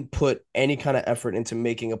he didn't put any kind of effort into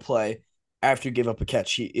making a play after you give up a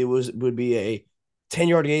catch. Would be a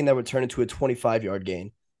 10-yard gain that would turn into a 25-yard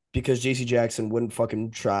gain because JC Jackson wouldn't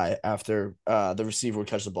fucking try after the receiver would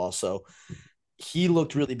catch the ball. So he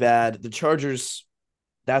looked really bad. The Chargers,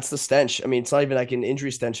 that's the stench. I mean, it's not even like an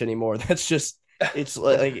injury stench anymore. That's just, it's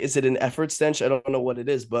like, is it an effort stench? I don't know what it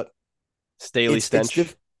is, but Staley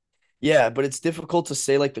stench. Yeah, but it's difficult to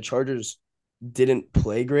say like the Chargers didn't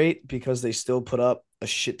play great because they still put up a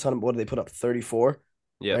shit ton of, what did they put up? 34.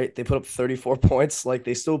 Yeah. Right. They put up 34 points. Like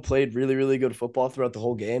they still played really, really good football throughout the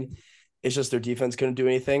whole game. It's just their defense couldn't do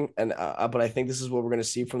anything. And but I think this is what we're going to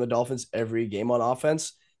see from the Dolphins every game on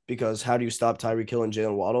offense, because how do you stop Tyreek Hill and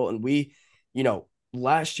Jalen Waddle? And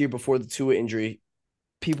last year before the Tua injury,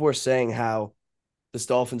 people were saying how this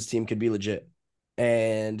Dolphins team could be legit.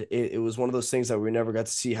 And it was one of those things that we never got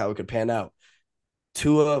to see how it could pan out.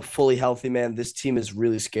 Tua fully healthy, man. This team is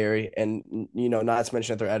really scary. And, not to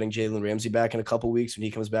mention that they're adding Jalen Ramsey back in a couple weeks when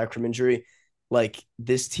he comes back from injury. Like,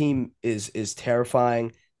 this team is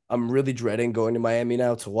terrifying. I'm really dreading going to Miami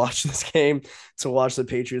now to watch this game, to watch the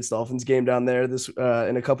Patriots-Dolphins game down there this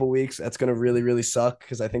in a couple weeks. That's going to really, really suck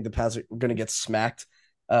because I think the Pats are going to get smacked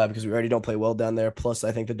because we already don't play well down there. Plus,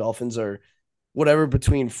 I think the Dolphins are whatever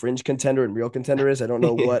between fringe contender and real contender is. I don't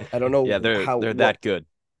know what. I don't know. Yeah, they're that good.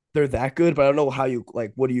 They're that good, but I don't know how you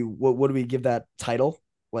like. What do we give that title?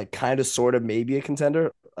 Like, kind of, sort of, maybe a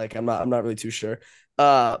contender. Like, I'm not really too sure.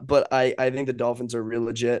 But I think the Dolphins are real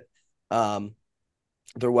legit.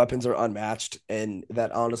 Their weapons are unmatched, and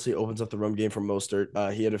that honestly opens up the run game for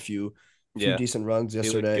Mostert. He had a few Yeah, decent runs he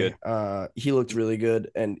looked yesterday. good. He looked really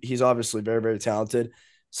good, and he's obviously very, very talented.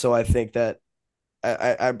 So I think that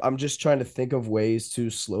I'm just trying to think of ways to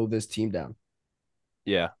slow this team down.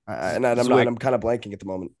 Yeah. I'm not. Zwick, I'm kind of blanking at the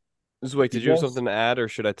moment. Zwick, You did you have guys, something to add, or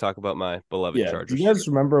should I talk about my beloved yeah. Do you Chargers? guys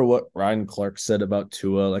remember what Ryan Clark said about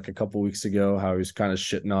Tua like a couple weeks ago? How he was kind of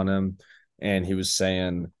shitting on him, and he was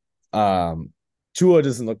saying, Tua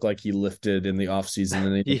doesn't look like he lifted in the offseason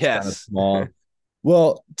and he looks kind of Yes. small.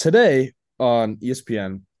 Well, today on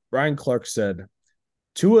ESPN, Ryan Clark said,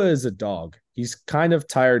 Tua is a dog. He's kind of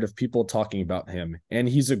tired of people talking about him, and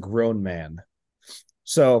he's a grown man.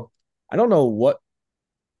 So I don't know what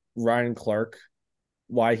Ryan Clark,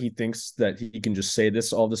 why he thinks that he can just say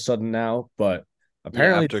this all of a sudden now, but Yeah,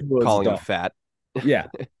 apparently after Tua is a calling him dog. fat. Yeah.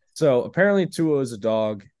 So apparently Tua is a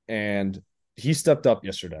dog, and he stepped up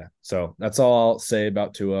yesterday. So that's all I'll say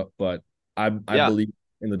about Tua. But I Yeah, believe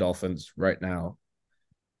in the Dolphins right now,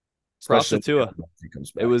 props to especially Tua. if he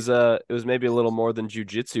comes It back. was it was maybe a little more than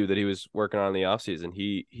jujitsu that he was working on in the offseason.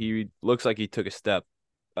 He looks like he took a step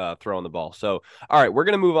throwing the ball. So, all right, we're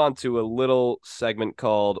going to move on to a little segment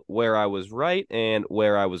called Where I Was Right and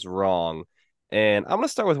Where I Was Wrong. And I'm going to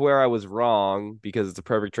start with where I was wrong because it's a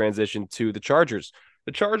perfect transition to the Chargers.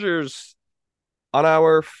 The Chargers, on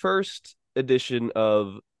our first edition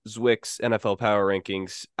of Zwick's NFL Power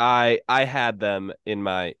Rankings, I had them in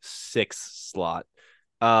my sixth slot.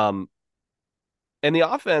 Um, and the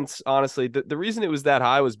offense, honestly, the reason it was that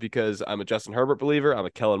high was because I'm a Justin Herbert believer. I'm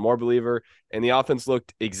a Kellen Moore believer. And the offense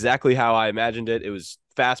looked exactly how I imagined it. It was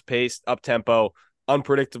fast paced, up tempo,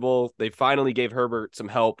 unpredictable. They finally gave Herbert some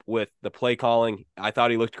help with the play calling. I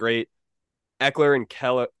thought he looked great. Eckler and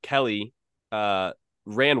Kelly uh,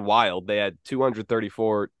 ran wild. They had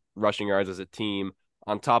 234 rushing yards as a team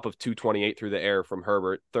on top of 228 through the air from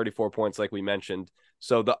Herbert, 34 points, like we mentioned.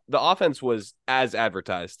 So the offense was as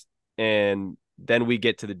advertised. And then we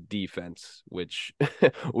get to the defense, which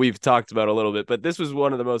we've talked about a little bit, but this was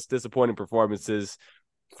one of the most disappointing performances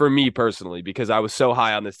for me personally because I was so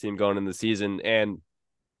high on this team going in the season. And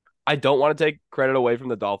I don't want to take credit away from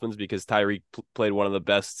the Dolphins because Tyreek played one of the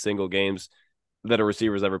best single games that a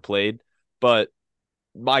receiver's ever played. But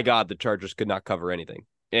my God, the Chargers could not cover anything.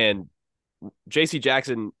 And JC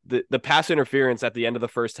Jackson, the pass interference at the end of the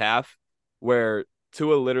first half, where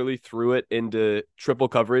Tua literally threw it into triple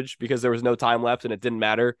coverage because there was no time left and it didn't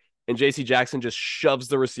matter. And JC Jackson just shoves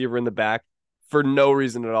the receiver in the back for no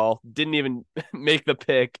reason at all. Didn't even make the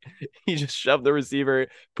pick. He just shoved the receiver,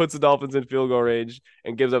 puts the Dolphins in field goal range,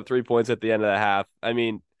 and gives up 3 points at the end of the half. I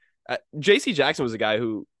mean, JC Jackson was a guy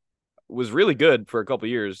who was really good for a couple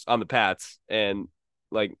years on the Pats. And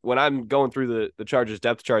like when I'm going through the Chargers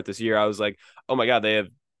depth chart this year, I was like, oh my God, they have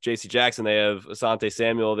JC Jackson, they have Asante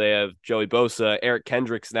Samuel, they have Joey Bosa, Eric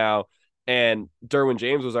Kendricks now, and Derwin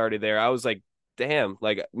James was already there. I was like, damn,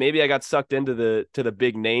 like maybe I got sucked into the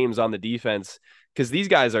big names on the defense because these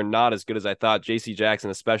guys are not as good as I thought, JC Jackson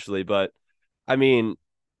especially. But I mean,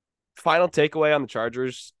 final takeaway on the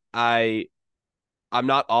Chargers, I'm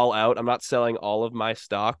not all out. I'm not selling all of my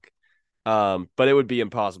stock. But it would be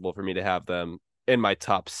impossible for me to have them in my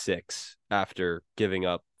top six after giving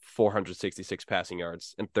up 466 passing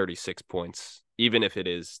yards and 36 points, even if it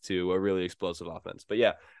is to a really explosive offense. But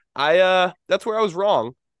yeah, I that's where I was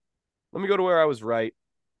wrong. Let me go to where I was right.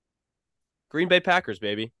 Green Bay Packers,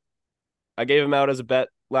 baby. I gave them out as a bet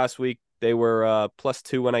last week. They were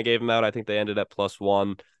 +2 when I gave them out. I think they ended at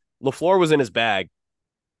 +1. LaFleur was in his bag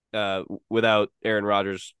without Aaron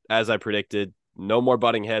Rodgers, as I predicted. No more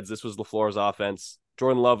butting heads. This was LaFleur's offense.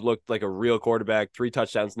 Jordan Love looked like a real quarterback. 3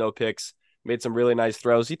 touchdowns, no picks. Made some really nice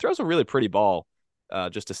throws. He throws a really pretty ball.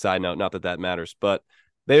 Just a side note, not that that matters, but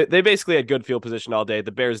they basically had good field position all day.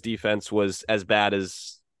 The Bears' defense was as bad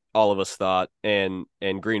as all of us thought, and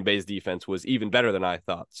Green Bay's defense was even better than I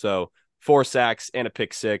thought. So 4 sacks and a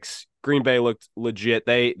pick six. Green Bay looked legit.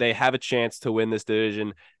 They have a chance to win this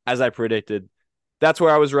division, as I predicted. That's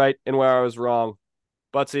where I was right and where I was wrong.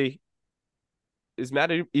 Butsy, is Matt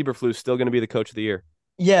Eberflus still going to be the coach of the year?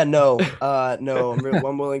 Yeah, no, no,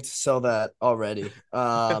 I'm willing to sell that already.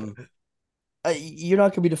 You're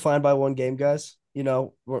not gonna be defined by one game, guys.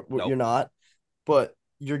 You're Nope. not, but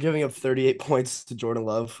you're giving up 38 points to Jordan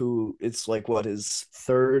Love, who it's like what his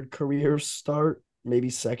third career start,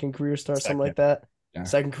 maybe second career start, something like Second. that. Yeah.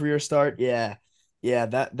 Second career start, yeah, yeah.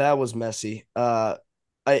 That was messy.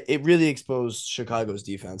 It really exposed Chicago's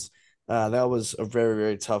defense. That was a very,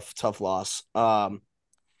 very tough loss.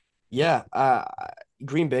 Yeah.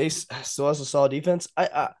 Green Bay still has a solid defense.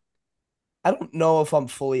 I don't know if I'm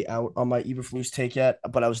fully out on my Eberflus take yet,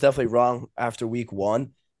 but I was definitely wrong after week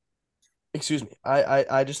one. Excuse me.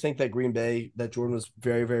 I just think that Green Bay, that Jordan was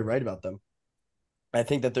very, very right about them. I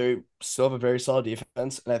think that they still have a very solid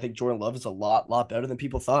defense, and I think Jordan Love is a lot better than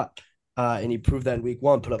people thought. And he proved that in week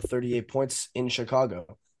one, put up 38 points in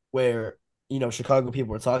Chicago, where, Chicago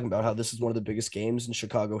people were talking about how this is one of the biggest games in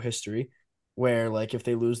Chicago history, where, like, if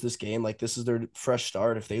they lose this game, like, this is their fresh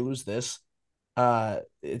start. If they lose this,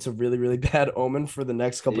 it's a really, really bad omen for the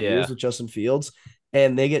next couple of Yeah. years with Justin Fields,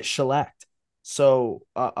 and they get shellacked. So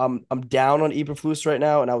I'm down on Eberflus right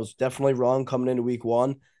now, and I was definitely wrong coming into week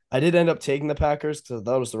one. I did end up taking the Packers because I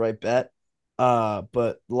thought it was the right bet. But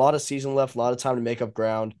a lot of season left, a lot of time to make up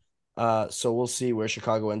ground. So we'll see where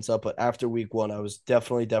Chicago ends up. But after week one, I was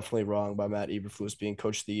definitely wrong by Matt Eberflus being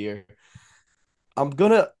coach of the year. I'm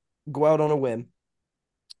gonna go out on a whim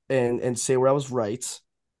and say where I was right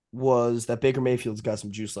was that Baker Mayfield's got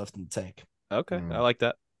some juice left in the tank. Okay, I like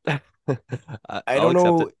that. I I'll don't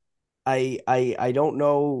accept know. it. I don't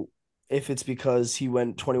know if it's because he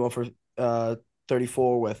went 21 for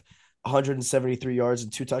 34 with 173 yards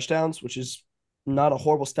and two touchdowns, which is not a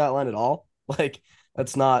horrible stat line at all. Like,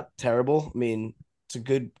 that's not terrible. I mean, it's a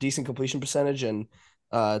good, decent completion percentage, and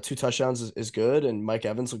two touchdowns is good. And Mike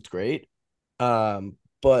Evans looked great.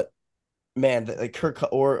 But man, like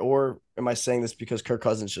or am I saying this because Kirk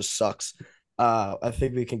Cousins just sucks? I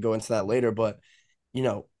think we can go into that later, but you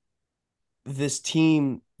know, this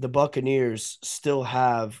team, the Buccaneers, still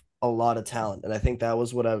have a lot of talent, and I think that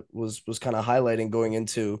was what I was kind of highlighting going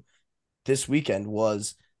into this weekend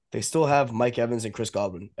was they still have Mike Evans and Chris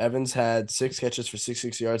Godwin. Evans had 6 catches for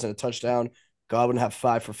 66 yards and a touchdown. Godwin had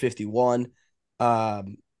 5 for 51.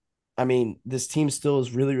 Um, I mean, this team still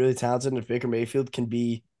is really, really talented. And if Baker Mayfield can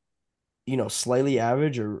be, slightly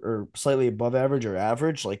average or slightly above average or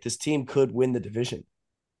average, like this team could win the division.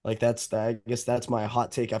 Like I guess that's my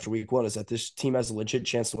hot take after week one is that this team has a legit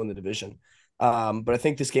chance to win the division. But I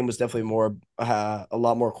think this game was definitely a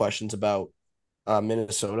lot more questions about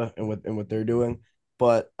Minnesota and what they're doing.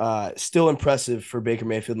 But still impressive for Baker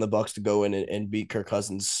Mayfield and the Bucks to go in and beat Kirk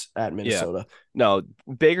Cousins at Yeah. Minnesota. No,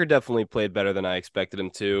 Baker definitely played better than I expected him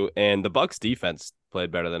to, and the Bucks defense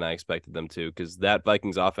played better than I expected them to, because that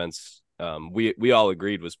Vikings offense, we all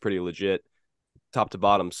agreed was pretty legit, top to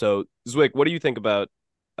bottom. So, Zwick, what do you think about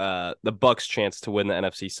the Bucks' chance to win the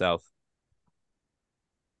NFC South?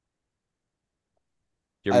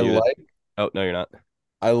 You're I muted. like Oh, no, you're not.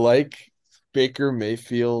 I like Baker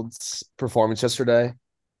Mayfield's performance yesterday,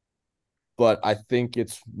 but I think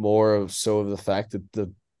it's more of the fact that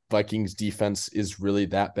the Vikings defense is really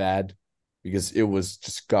that bad because it was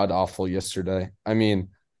just god awful yesterday. I mean,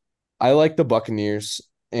 I like the Buccaneers,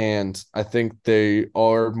 and I think they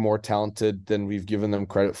are more talented than we've given them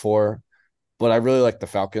credit for. But I really like the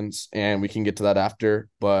Falcons, and we can get to that after.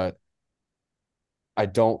 But I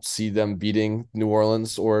don't see them beating New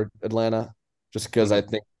Orleans or Atlanta just because I Mhm.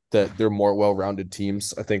 think that they're more well-rounded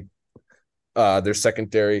teams. I think their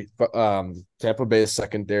secondary, Tampa Bay's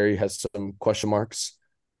secondary has some question marks.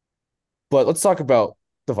 But let's talk about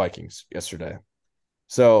the Vikings yesterday.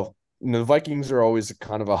 So, the Vikings are always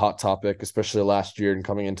kind of a hot topic, especially last year and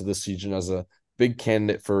coming into this season as a big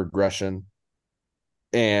candidate for regression.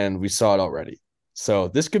 And we saw it already. So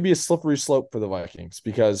this could be a slippery slope for the Vikings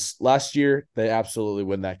because last year they absolutely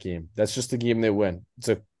win that game. That's just the game they win. It's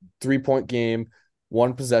a 3-point game,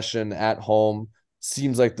 one possession at home.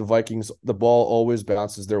 Seems like the Vikings, the ball always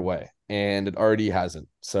bounces their way, and it already hasn't.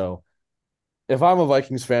 So if I'm a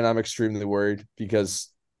Vikings fan, I'm extremely worried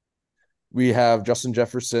because we have Justin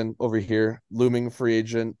Jefferson over here, looming free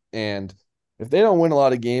agent. And if they don't win a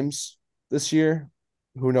lot of games this year,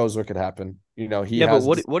 who knows what could happen? He Yeah, but has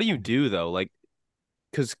what do you do though? Like,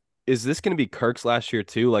 because is this going to be Kirk's last year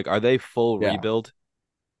too? Like, are they full yeah, rebuild?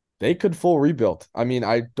 they could full rebuild. I mean,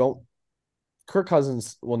 I don't. Kirk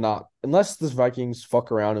Cousins will not, unless the Vikings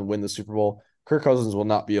fuck around and win the Super Bowl. Kirk Cousins will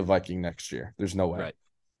not be a Viking next year. There's no way. Right.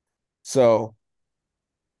 So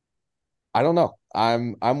I don't know.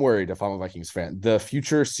 I'm worried if I'm a Vikings fan. The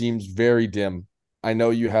future seems very dim. I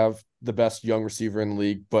know you have the best young receiver in the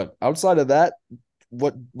league, but outside of that,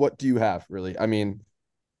 what do you have really? I mean,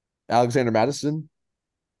 Alexander Madison.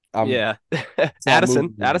 Yeah. It's not Addison.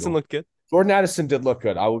 moving the Addison needle. looked good. Jordan Addison did look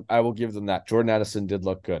good. I will give them that. Jordan Addison did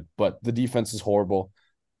look good, but the defense is horrible,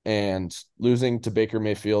 and losing to Baker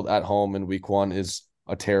Mayfield at home in Week 1 is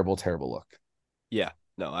a terrible, terrible look. Yeah.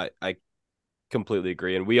 No, I completely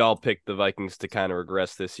agree. And we all picked the Vikings to kind of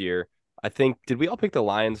regress this year. I think, did we all pick the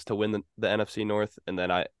Lions to win the NFC North? And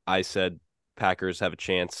then I said Packers have a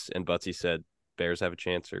chance, and Butsy said Bears have a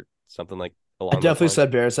chance or something I along those definitely lines.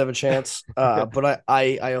 said Bears have a chance. But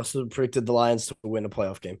I also predicted the Lions to win a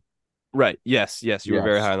playoff game. Right. Yes. Yes. You were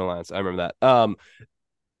very high Yes. on the Lions. I remember that.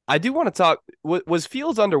 I do want to talk. Was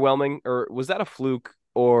Fields underwhelming, or was that a fluke,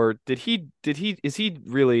 or is he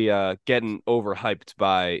really getting overhyped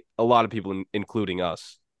by a lot of people, including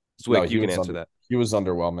us? No, Zwick, you can answer that. he was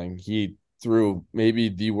underwhelming. He threw maybe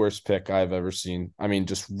the worst pick I've ever seen. I mean,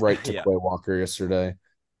 just right to Yeah. Quay Walker yesterday.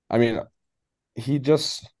 I mean, he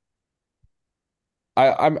just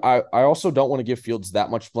I also don't want to give Fields that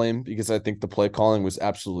much blame because I think the play calling was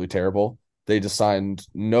absolutely terrible. They designed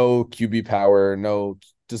no QB power, no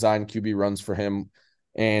design QB runs for him.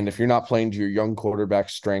 And if you're not playing to your young quarterback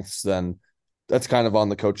strengths, then that's kind of on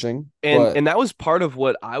the coaching. And But and that was part of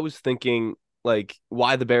what I was thinking, like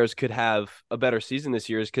why the Bears could have a better season this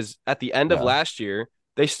year is because at the end of yeah, last year,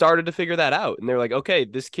 they started to figure that out. And they're like, okay,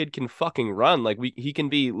 this kid can fucking run. Like he can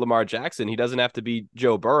be Lamar Jackson. He doesn't have to be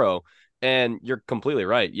Joe Burrow. And you're completely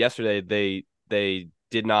right. Yesterday they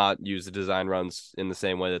did not use the design runs in the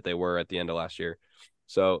same way that they were at the end of last year.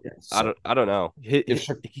 So yeah. I So don't know. if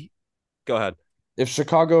Go ahead. if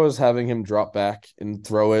Chicago is having him drop back and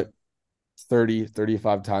throw it 30,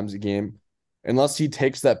 35 times a game, unless he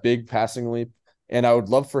takes that big passing leap. And I would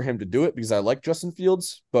love for him to do it because I like Justin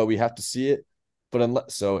Fields, but we have to see it. But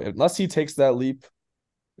unless he takes that leap,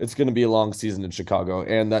 it's going to be a long season in Chicago.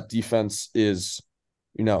 And that defense is,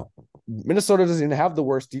 Minnesota doesn't even have the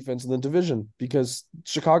worst defense in the division because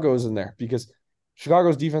Chicago is in there because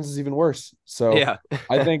Chicago's defense is even worse. So Yeah.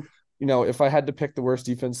 I think, if I had to pick the worst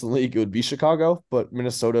defense in the league, it would be Chicago, but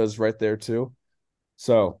Minnesota is right there too.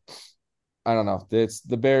 So I don't know. It's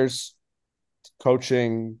the Bears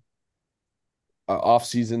coaching,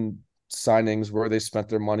 off-season signings, where they spent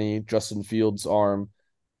their money, Justin Fields' arm.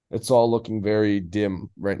 It's all looking very dim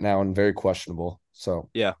right now and very questionable. So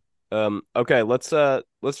Yeah. Okay, let's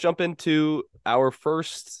jump into our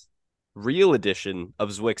first real edition of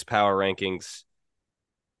Zwick's Power Rankings.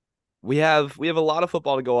 We have a lot of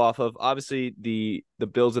football to go off of. Obviously, the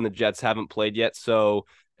Bills and the Jets haven't played yet, so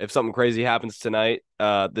if something crazy happens tonight,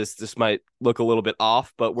 this might look a little bit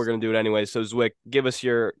off, but we're gonna do it anyway. So Zwick, give us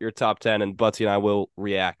your top 10, and Butsy and I will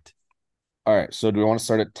react. all right. So do we want to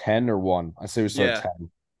start at 10 or 1? I say we start Yeah. at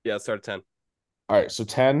 10. Yeah, let's start at 10. All right. So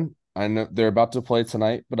 10, I know they're about to play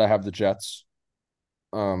tonight, but I have the Jets.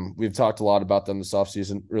 We've talked a lot about them this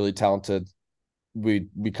offseason. Really talented. We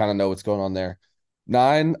kind of know what's going on there.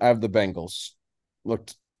 9, I have the Bengals.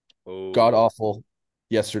 Looked god Oh, awful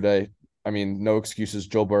yesterday. I mean, no excuses.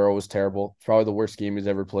 Joe Burrow was terrible. Probably the worst game he's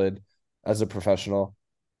ever played as a professional.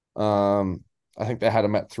 I think they had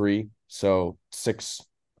him at 3, so six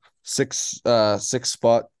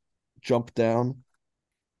spot jump down.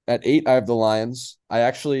 At 8, I have the Lions. I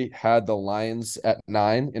actually had the Lions at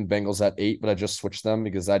 9 and Bengals at 8, but I just switched them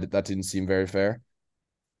because that didn't seem very fair.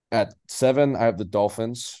 At 7, I have the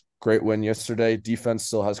Dolphins. Great win yesterday. Defense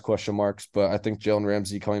still has question marks, but I think Jalen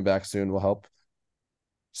Ramsey coming back soon will help.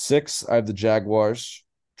 6, I have the Jaguars.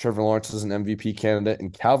 Trevor Lawrence is an MVP candidate,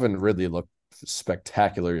 and Calvin Ridley looked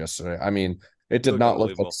spectacular yesterday. I mean, it he did looked not look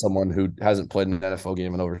like unbelievable. someone who hasn't played an NFL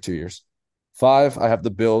game in over 2 years. 5, I have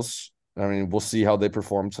the Bills. I mean, we'll see how they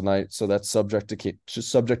perform tonight. So that's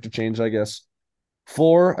just subject to change, I guess.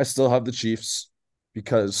 4, I still have the Chiefs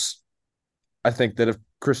because I think that if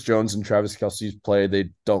Chris Jones and Travis Kelce play, they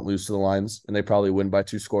don't lose to the Lions and they probably win by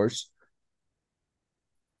 2 scores.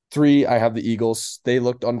 3, I have the Eagles. They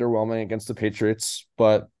looked underwhelming against the Patriots,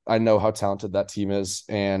 but I know how talented that team is,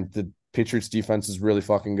 and the Patriots defense is really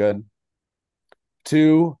fucking good.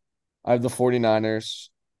 2, I have the 49ers.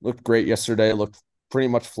 Looked great yesterday, looked pretty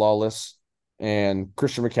much flawless. And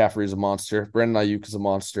Christian McCaffrey is a monster. Brandon Ayuk is a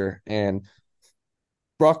monster. And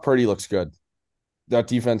Brock Purdy looks good. That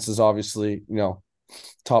defense is obviously,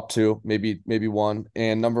 top 2, maybe 1.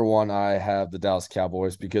 And number 1, I have the Dallas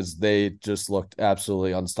Cowboys because they just looked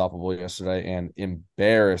absolutely unstoppable yesterday and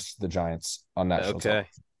embarrassed the Giants on national Okay.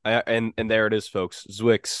 television. And there it is, folks.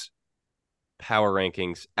 Zwick's power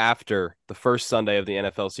rankings after the first Sunday of the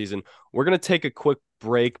NFL season. We're gonna take a quick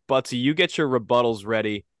break. Butsy, you get your rebuttals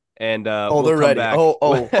ready, and Oh, we'll they're come ready. back.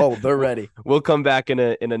 Oh, they're ready. We'll come back in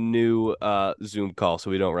a new Zoom call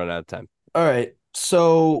so we don't run out of time. All right.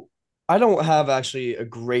 So I don't have actually a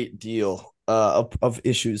great deal of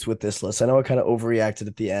issues with this list. I know I kind of overreacted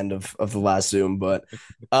at the end of the last Zoom, but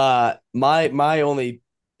my only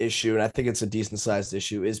issue, and I think it's a decent sized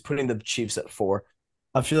issue, is putting the Chiefs at 4.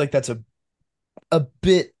 I feel like that's a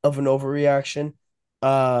bit of an overreaction.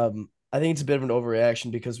 I think it's a bit of an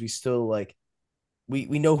overreaction because we still like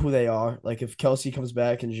we know who they are. Like if Kelsey comes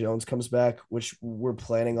back and Jones comes back, which we're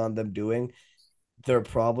planning on them doing, they're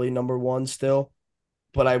probably number 1 still.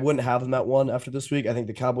 but I wouldn't have them at 1 after this week. I think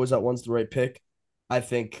the Cowboys at 1's the right pick. I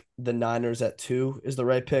think the Niners at 2 is the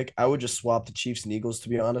right pick. I would just swap the Chiefs and Eagles, to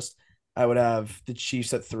be honest. I would have the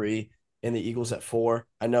Chiefs at 3 and the Eagles at 4.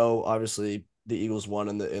 I know obviously the Eagles won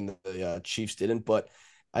and the Chiefs didn't, but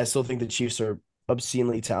I still think the Chiefs are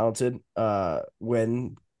obscenely talented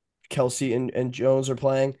when Kelsey and Jones are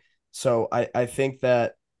playing. So I think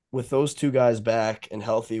that with those two guys back and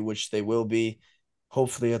healthy, which they will be,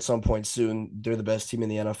 hopefully at some point soon, they're the best team in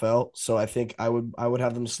the NFL. So I think I would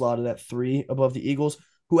have them slotted at 3 above the Eagles,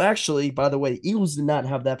 who actually, by the way, Eagles did not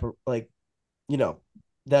have that you know,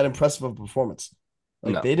 that impressive of a performance.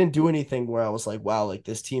 Like No. they didn't do anything where I was like, wow, like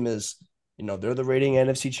this team is, they're the reigning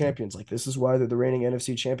NFC champions. Like this is why they're the reigning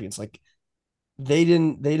NFC champions. Like they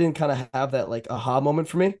didn't kind of have that like aha moment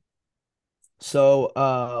for me.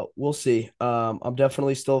 So we'll see. I'm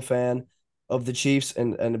definitely still a fan of the Chiefs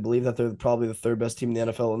and I believe that they're probably the third best team in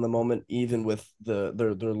the NFL in the moment, even with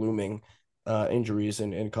their looming injuries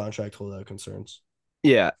and contract holdout concerns.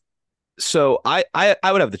 Yeah. So I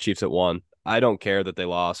would have the Chiefs at 1. I don't care that they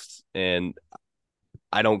lost, and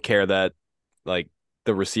I don't care that like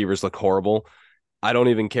the receivers look horrible. I don't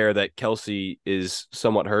even care that Kelsey is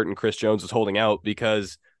somewhat hurt and Chris Jones is holding out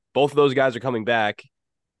because both of those guys are coming back.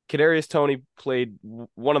 Kadarius Toney played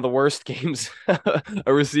one of the worst games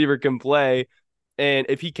a receiver can play, and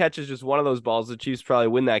if he catches just one of those balls, the Chiefs probably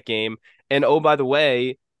win that game. And oh, by the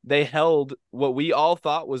way, they held what we all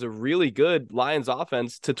thought was a really good Lions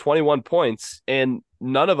offense to 21 points, and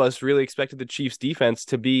none of us really expected the Chiefs defense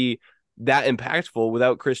to be that impactful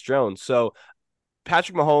without Chris Jones. So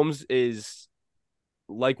Patrick Mahomes is,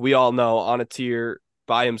 like we all know, on a tier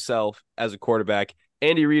by himself as a quarterback.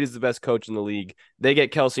 Andy Reid is the best coach in the league. They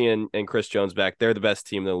get Kelsey and Chris Jones back. They're the best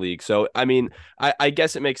team in the league. So, I mean, I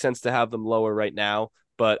guess it makes sense to have them lower right now,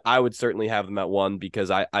 but I would certainly have them at 1 because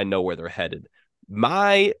I know where they're headed.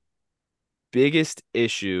 My biggest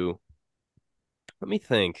issue, let me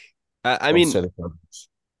think. I Don't mean, say the Chargers.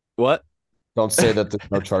 what? Don't say that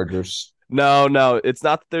there's no Chargers. No, it's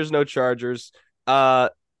not that there's no Chargers.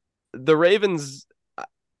 The Ravens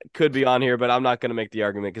could be on here, but I'm not going to make the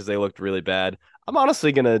argument because they looked really bad. I'm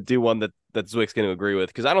honestly going to do one that Zwick's going to agree with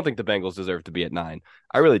because I don't think the Bengals deserve to be at 9.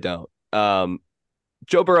 I really don't.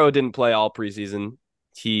 Joe Burrow didn't play all preseason.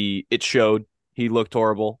 It showed. He looked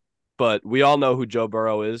horrible, but we all know who Joe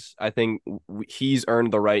Burrow is. I think he's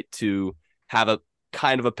earned the right to have a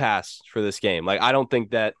kind of a pass for this game. Like I don't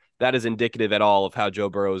think that is indicative at all of how Joe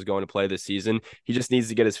Burrow is going to play this season. He just needs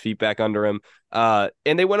to get his feet back under him. And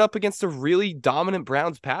they went up against a really dominant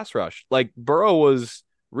Browns pass rush. Like Burrow was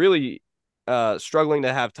really struggling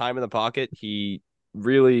to have time in the pocket. He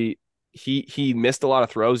really he missed a lot of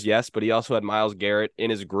throws, yes, but he also had Myles Garrett in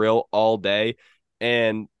his grill all day.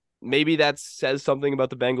 And maybe that says something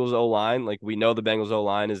about the Bengals O-line. Like we know the Bengals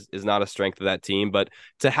O-line is not a strength of that team, but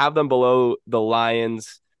to have them below the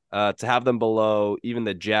Lions, to have them below even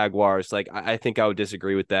the Jaguars, like I think I would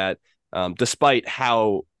disagree with that. Despite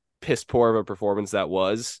how piss poor of a performance that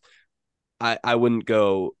was, I wouldn't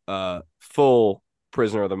go full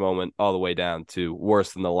prisoner of the moment all the way down to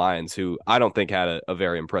worse than the Lions, who I don't think had a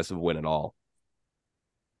very impressive win at all.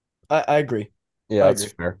 I agree. Yeah, I that's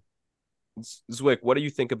agree. fair. Zwick, what do you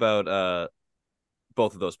think about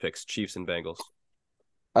both of those picks, Chiefs and Bengals?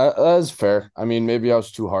 That's fair. I mean, maybe I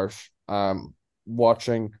was too harsh.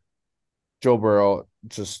 Watching Joe Burrow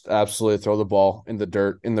just absolutely throw the ball in the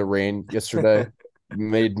dirt in the rain yesterday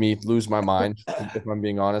made me lose my mind. If I'm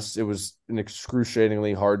being honest, it was an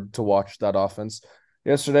excruciatingly hard to watch that offense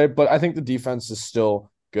yesterday. But I think the defense is still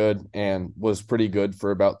good and was pretty good for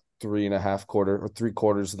about 3.5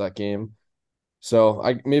 quarters of that game. So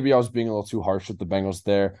maybe I was being a little too harsh with the Bengals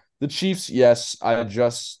there. The Chiefs, yes, I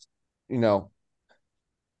just you know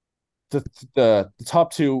the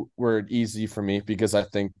top two were easy for me because I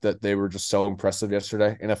think that they were just so impressive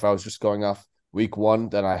yesterday. And if I was just going off week 1,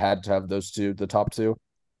 then I had to have those two, the top two.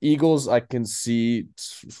 Eagles, I can see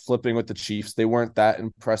flipping with the Chiefs. They weren't that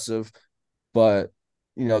impressive, but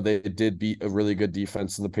they did beat a really good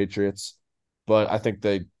defense in the Patriots. But I think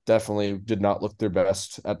they definitely did not look their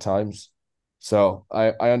best at times. So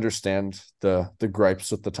I understand the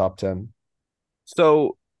gripes with the top 10.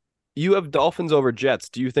 So you have Dolphins over Jets.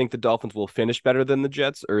 Do you think the Dolphins will finish better than the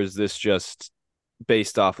Jets, or is this just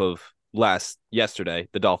based off of yesterday?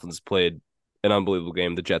 The Dolphins played an unbelievable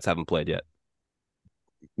game. The Jets haven't played yet.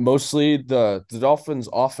 Mostly the Dolphins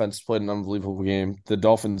offense played an unbelievable game. The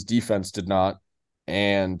Dolphins defense did not,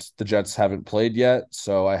 and the Jets haven't played yet,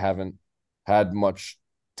 so I haven't had much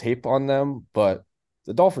tape on them, but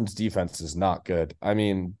the Dolphins defense is not good. I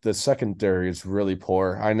mean, the secondary is really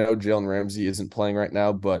poor. I know Jalen Ramsey isn't playing right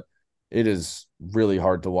now, but it is really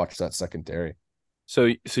hard to watch that secondary. So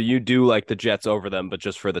you do like the Jets over them, but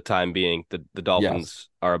just for the time being, the Yes. Dolphins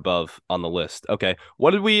are above on the list. Okay.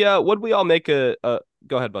 What did we all make a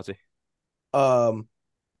go ahead, Butsy. Um,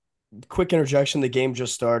 quick interjection. The game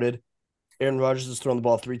just started. Aaron Rodgers has thrown the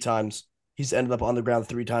ball 3 times. He's ended up on the ground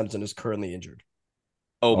 3 times and is currently injured.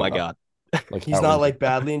 Oh Oh my no. God. Like He's how not injured? like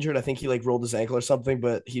badly injured. I think he like rolled his ankle or something,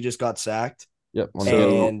 but he just got sacked Yep. One of the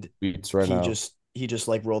and beats right he now. just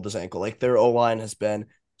like rolled his ankle. Like their O line has been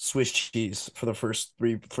Swiss cheese for the first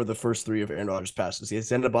three of Aaron Rodgers' passes.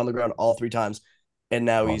 He's ended up on the ground all 3 times, and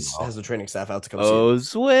now Oh he's no. has the training staff out to come see Oh, him.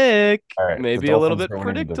 Zwick. All right. The Maybe a little Dolphins bit are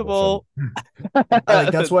winning the predictable.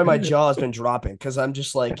 That's why my jaw has been dropping because I'm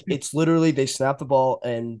just like it's literally they snap the ball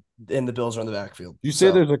and the Bills are in the backfield. You say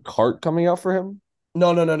So there's a cart coming out for him?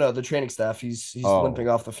 no. The training staff. He's Oh. limping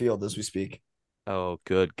off the field as we speak. Oh,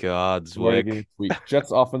 good God, Breaking Zwick. tweet.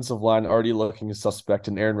 Jets offensive line already looking suspect,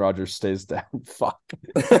 and Aaron Rodgers stays down. Fuck.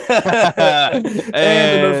 And the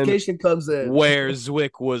And notification comes in. where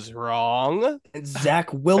Zwick was wrong. And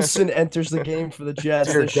Zach Wilson enters the game for the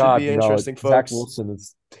Jets. Dear This should God, be no. interesting, Zach folks. Wilson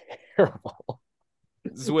is terrible.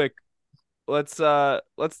 Zwick, let's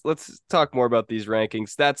talk more about these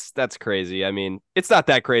rankings. That's crazy. I mean, it's not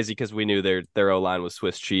that crazy because we knew their O-line was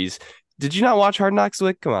Swiss cheese. Did you not watch Hard Knocks,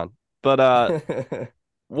 Zwick? Come on. But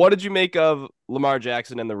what did you make of Lamar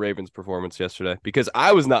Jackson and the Ravens' performance yesterday? Because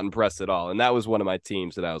I was not impressed at all, and that was one of my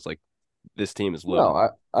teams that I was like, this team is loaded. No,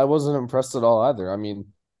 I wasn't impressed at all either. I mean,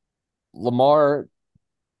 Lamar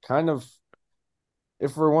kind of,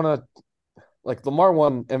 if we want to, like Lamar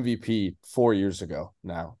won MVP 4 years ago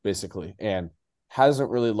now, basically, and hasn't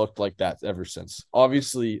really looked like that ever since.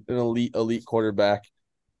 Obviously, an elite quarterback,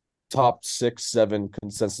 top 6, 7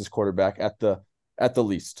 consensus quarterback at the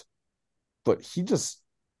least. But he just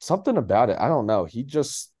something about it. I don't know. He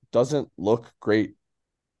just doesn't look great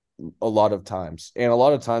a lot of times. And a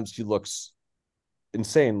lot of times he looks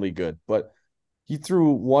insanely good. But he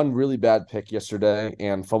threw one really bad pick yesterday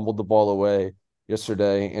and fumbled the ball away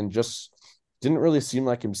yesterday and just didn't really seem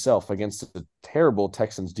like himself against a terrible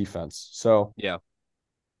Texans defense. So yeah,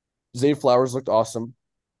 Zay Flowers looked awesome.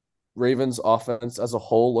 Ravens offense as a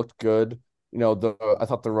whole looked good. You know, I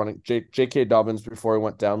thought the running J.K. Dobbins before he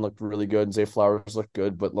went down looked really good, and Zay Flowers looked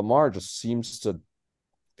good, but Lamar just seems to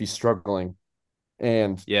be struggling.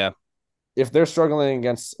 And yeah, if they're struggling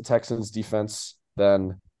against Texans defense,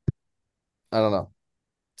 then I don't know.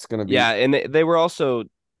 It's gonna be yeah. And they were also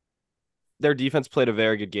their defense played a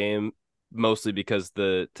very good game, mostly because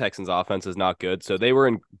the Texans offense is not good. So they were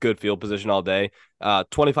in good field position all day.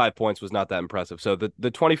 25 points was not that impressive. So the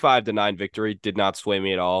 25-9 victory did not sway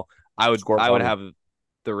me at all. I would have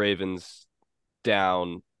the Ravens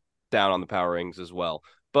down on the power rings as well.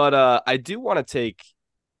 But I do want to take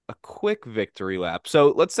a quick victory lap.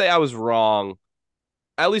 So let's say I was wrong.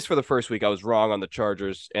 At least for the first week, I was wrong on the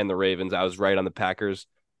Chargers and the Ravens. I was right on the Packers.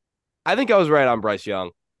 I think I was right on Bryce Young.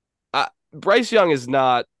 Bryce Young he's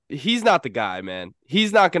not the guy, man.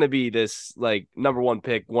 He's not going to be this like number one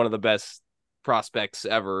pick, one of the best prospects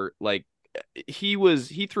ever. Like he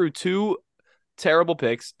threw 2 terrible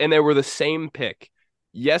picks and they were the same pick.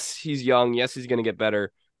 Yes, he's young. Yes, he's going to get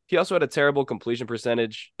better. He also had a terrible completion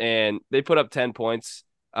percentage and they put up 10 points,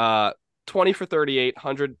 20 for 38,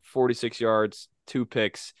 146 yards, 2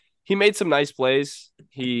 picks. He made some nice plays.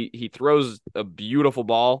 He throws a beautiful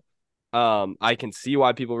ball. I can see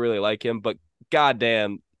why people really like him, but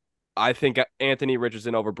goddamn, I think Anthony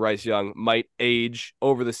Richardson over Bryce Young might age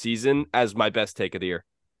over the season as my best take of the year.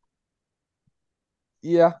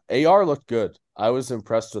 Yeah, AR looked good. I was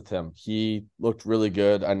impressed with him. He looked really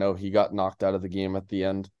good. I know he got knocked out of the game at the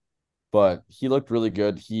end, but he looked really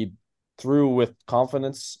good. He threw with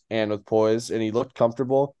confidence and with poise, and he looked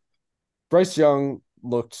comfortable. Bryce Young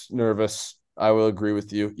looked nervous. I will agree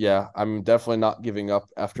with you. Yeah, I'm definitely not giving up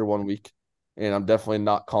after 1 week, and I'm definitely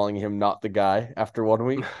not calling him not the guy after 1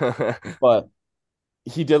 week. But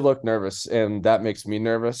he did look nervous, and that makes me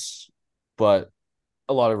nervous. But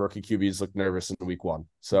a lot of rookie QBs look nervous in week 1,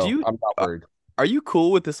 so I'm not worried. Are you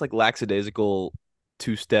cool with this like lackadaisical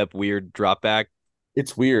 2-step weird drop back?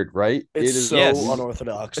 It's weird, right? It's so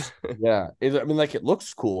unorthodox. Yeah, I mean, like it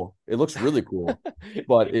looks cool. It looks really cool,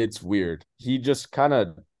 but it's weird. He just kind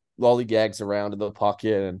of lollygags around in the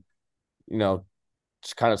pocket and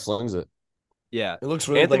just kind of slings it. Yeah, It looks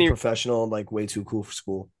really like professional and like way too cool for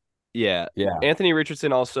school. Yeah, yeah. Anthony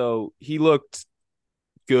Richardson also he looked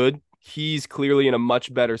good. He's clearly in a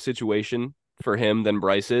much better situation for him than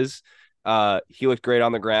Bryce is. He looked great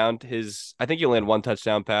on the ground. I think he landed 1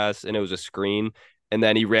 touchdown pass and it was a screen. And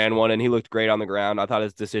then he ran one and he looked great on the ground. I thought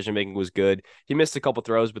his decision making was good. He missed a couple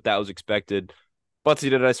throws, but that was expected. Butsy,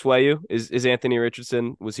 did I sway you? Is Anthony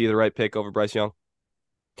Richardson, was he the right pick over Bryce Young?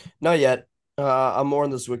 Not yet. I'm more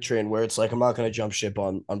on the Zwick train where it's like I'm not going to jump ship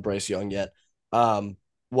on Bryce Young yet. Um,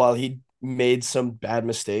 while he made some bad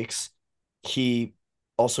mistakes, he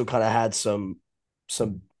also kind of had some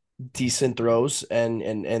decent throws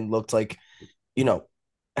and looked like, you know,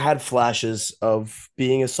 had flashes of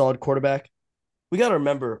being a solid quarterback. We got to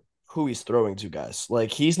remember who he's throwing to, guys.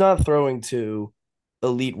 Like he's not throwing to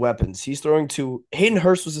elite weapons. He's throwing to Hayden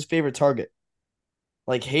Hurst was his favorite target.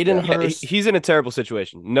 Like Hayden Yeah. Yeah, Hurst, he's in a terrible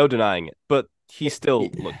situation. No denying it, but he still he,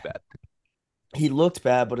 looked bad. he looked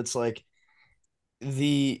bad, but it's like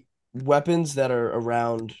the weapons that are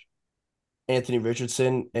around Anthony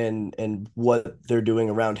Richardson and what they're doing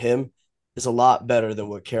around him is a lot better than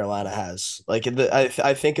what Carolina has. Like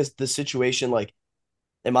I think it's the situation. Like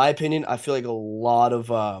in my opinion, I feel like a lot of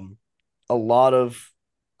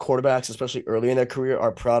quarterbacks, especially early in their career,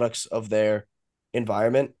 are products of their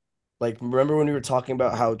environment. Like remember when we were talking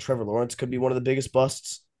about how Trevor Lawrence could be one of the biggest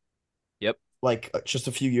busts? Yep. Like just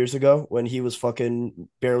a few years ago when he was fucking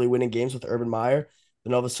barely winning games with Urban Meyer.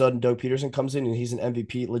 Then all of a sudden, Doug Peterson comes in and he's an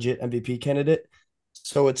MVP, legit MVP candidate.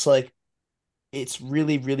 So it's like it's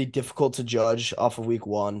really, really difficult to judge off of week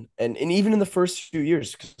one, and even in the first few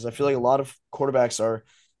years, because I feel like a lot of quarterbacks are,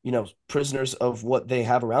 prisoners of what they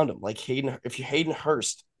have around them. Like Hayden, if you Hayden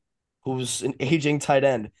Hurst, who's an aging tight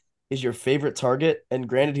end, is your favorite target, and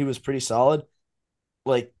granted he was pretty solid,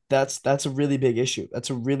 like that's a really big issue. That's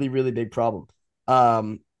a really really big problem.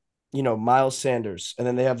 Um, Miles Sanders, and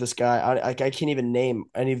then they have this guy. I can't even name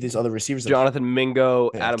any of these other receivers that Jonathan Mingo,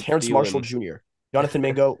 they have. Adam Terrence Marshall Thielen. Jr., Jonathan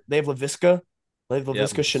Mingo. They have Laviska. They have Yep.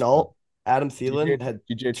 Laviska Chenault. Adam Thielen DJ had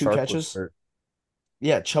DJ two Chark was catches. hurt.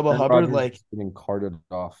 Yeah, Chuba Aaron Hubbard. Rodgers Like, is getting carted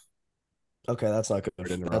off. okay, that's not good. Sorry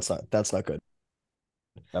to interrupt. That's not good.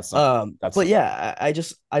 That's not. That's But not. yeah, I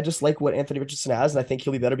just like what Anthony Richardson has, and I think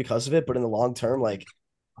he'll be better because of it. But in the long term, like,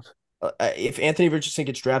 if Anthony Richardson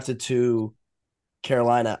gets drafted to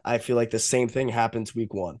Carolina, I feel like the same thing happens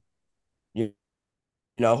week one. You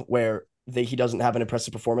where he doesn't have an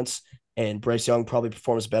impressive performance, and Bryce Young probably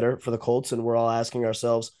performs better for the Colts, and we're all asking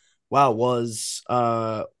ourselves, "Wow, was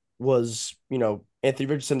Anthony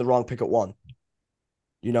Richardson the wrong pick at one?"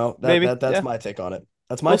 Maybe. That's Yeah. my take on it.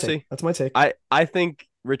 That's my We'll take. see. That's my take. I think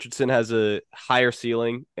Richardson has a higher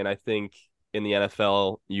ceiling, and I think in the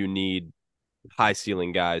NFL you need high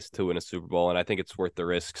ceiling guys to win a Super Bowl, and I think it's worth the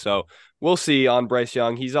risk. So we'll see on Bryce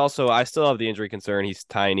Young. He's also I still have the injury concern. He's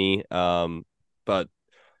tiny, but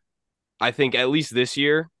I think at least this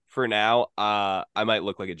year, for now, I might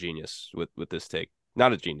look like a genius with this take.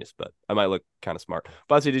 Not a genius, but I might look kind of smart.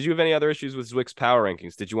 Bugsy, did you have any other issues with Zwick's power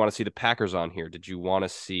rankings? Did you want to see the Packers on here? Did you want to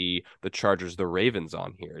see the Chargers, the Ravens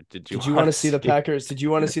on here? Did you want to see the Packers? Did you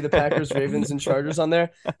want to see the Packers, Ravens, and Chargers on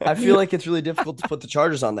there? I feel like it's really difficult to put the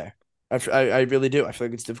Chargers on there. I really do. I feel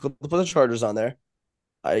like it's difficult to put the Chargers on there.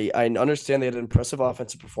 I understand they had an impressive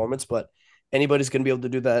offensive performance, but anybody's going to be able to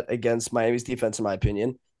do that against Miami's defense, in my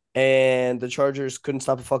opinion. And the Chargers couldn't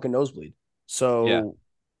stop a fucking nosebleed. Yeah. So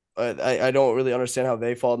I don't really understand how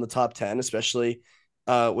they fall in the top 10, especially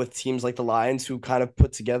with teams like the Lions, who kind of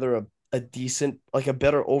put together a decent, like a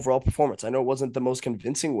better overall performance. I know it wasn't the most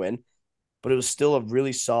convincing win, but it was still a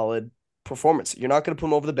really solid performance. You're not going to put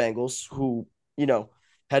them over the Bengals, who,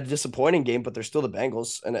 had a disappointing game, but they're still the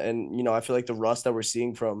Bengals. And I feel like the rust that we're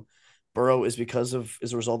seeing from Burrow is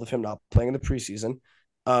a result of him not playing in the preseason.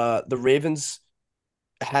 The Ravens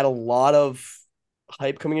had a lot of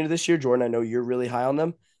hype coming into this year. Jordan, I know you're really high on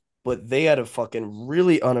them, but they had a fucking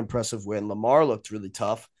really unimpressive win. Lamar looked really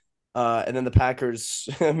tough. And then the Packers,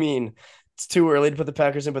 I mean, it's too early to put the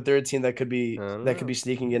Packers in, but they're a team that could be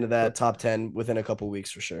sneaking into that top 10 within a couple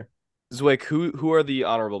weeks for sure. Zwick, who are the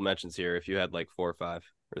honorable mentions here if you had like 4 or 5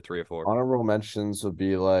 or 3 or 4? Honorable mentions would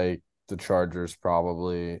be like the Chargers,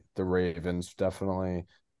 probably the Ravens, definitely,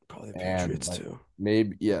 Probably the and Patriots like, too.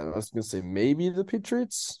 maybe I was gonna say maybe the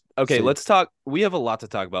Patriots. Okay, Say, let's talk. We have a lot to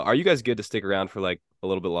talk about. Are you guys good to stick around for like a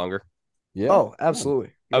little bit longer? yeah. Oh,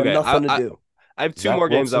 absolutely. We got Okay, nothing to do. I have 2 Zach more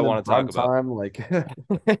games I Wilson in want to talk prime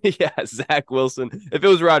about. time, like Yeah, Zach Wilson. If it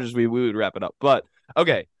was Rodgers, we would wrap it up. But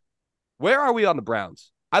okay, where are we on the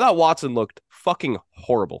Browns? I thought Watson looked fucking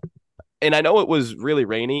horrible. And I know it was really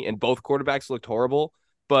rainy and both quarterbacks looked horrible,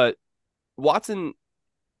 but Watson,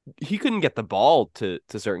 he couldn't get the ball to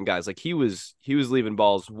certain guys. Like he was leaving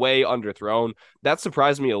balls way underthrown. That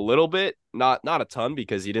surprised me a little bit. Not a ton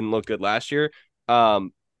because he didn't look good last year.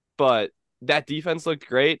 But that defense looked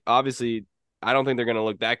great. Obviously, I don't think they're gonna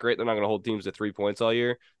look that great. They're not gonna hold teams to 3 points all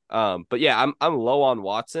year. But yeah, I'm low on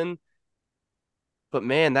Watson. But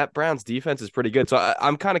man, that Browns defense is pretty good. So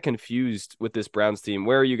I'm kind of confused with this Browns team.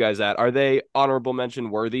 Where are you guys at? Are they honorable mention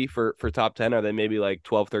worthy for top 10? Are they maybe like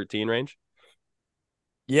 12, 13 range?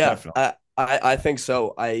 Yeah, Definitely. I think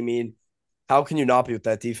so. I mean, how can you not be with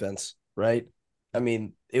that defense, right? I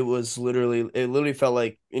mean, it literally felt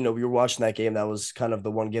like, we were watching that game. That was kind of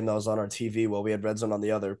the one game that was on our TV while we had Red Zone on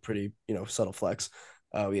the other. Pretty, subtle flex.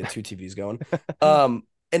 We had two TVs going.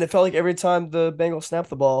 And it felt like every time the Bengals snapped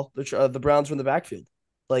the ball, the Browns were in the backfield.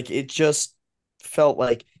 Like it just felt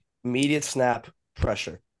like immediate snap,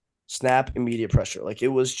 immediate pressure. Like it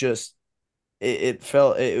was just, it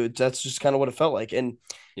felt, that's just kind of what it felt like. And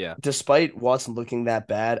Yeah. despite Watson looking that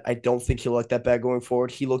bad, I don't think he'll look that bad going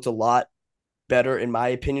forward. He looked a lot better, in my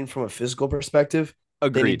opinion, from a physical perspective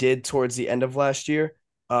than he Agreed. did towards the end of last year.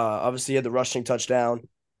 Obviously, he had the rushing touchdown,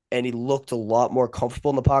 and he looked a lot more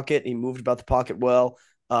comfortable in the pocket. He moved about the pocket well,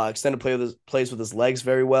 extended plays with his legs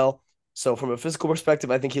very well. So, from a physical perspective,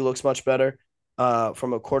 I think he looks much better.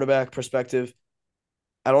 From a quarterback perspective,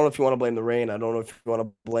 I don't know if you want to blame the rain. I don't know if you want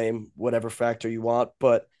to blame whatever factor you want,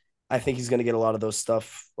 but I think he's going to get a lot of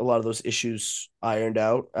those issues ironed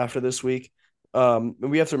out after this week. And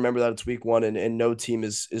we have to remember that it's week one, and no team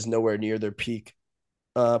is nowhere near their peak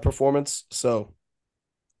performance. So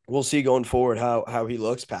we'll see going forward how he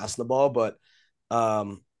looks passing the ball, but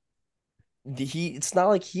um, it's not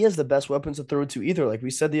like he has the best weapons to throw to either. Like we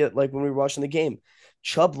said, like when we were watching the game,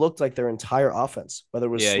 Chubb looked like their entire offense, whether it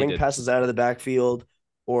was Yeah, he sling did. passes out of the backfield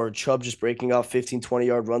or Chubb just breaking off 15,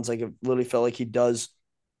 20-yard runs. Like it literally felt like he does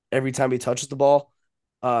every time he touches the ball.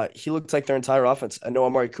 He looked like their entire offense. I know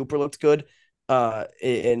Amari Cooper looked good,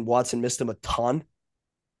 and Watson missed him a ton,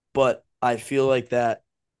 but I feel like that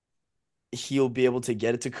he'll be able to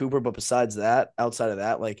get it to Cooper. But besides that, outside of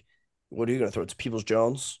that, like, what are you going to throw it to Peoples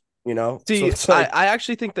Jones? So See, it's I, like, I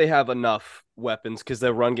actually think they have enough weapons because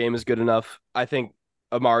their run game is good enough. I think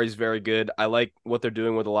Amari's very good. I like what they're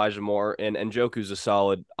doing with Elijah Moore, and Njoku's a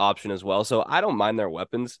solid option as well. So I don't mind their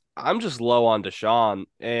weapons. I'm just low on Deshaun,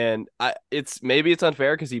 and maybe it's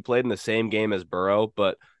unfair because he played in the same game as Burrow,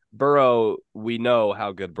 but Burrow, we know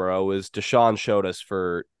how good Burrow is. Deshaun showed us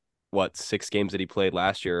for what 6 games that he played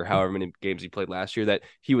last year, or however many games he played last year, that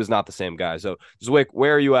he was not the same guy. So Zwick,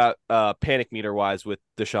 where are you at panic meter wise with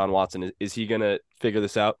Deshaun Watson? Is he gonna figure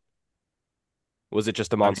this out? Was it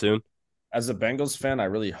just a I mean, monsoon? as a Bengals fan, I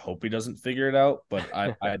really hope he doesn't figure it out, but I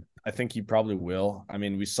think he probably will. I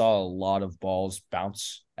mean, we saw a lot of balls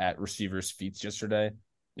bounce at receivers' feet yesterday.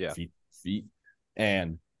 Yeah. Feet.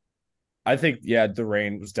 And I think, yeah, the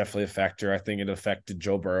rain was definitely a factor. I think it affected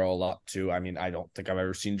Joe Burrow a lot too. I mean, I don't think I've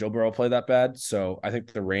ever seen Joe Burrow play that bad. So I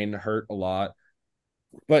think the rain hurt a lot.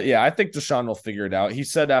 But yeah, I think Deshaun will figure it out. He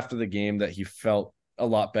said after the game that he felt a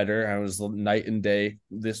lot better. And it was night and day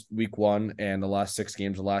this week one and the last 6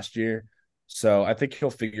 games of last year. So I think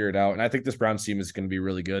he'll figure it out. And I think this Browns team is going to be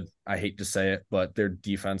really good. I hate to say it, but their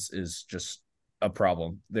defense is just a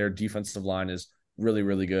problem. Their defensive line is really,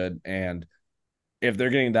 really good. And if they're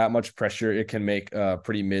getting that much pressure, it can make a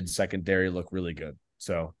pretty mid secondary look really good.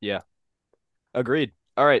 So Yeah. Agreed.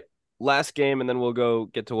 All right. Last game, and then we'll go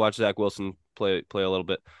get to watch Zach Wilson play a little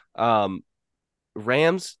bit.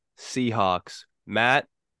 Rams, Seahawks. Matt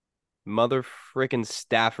Mother frickin'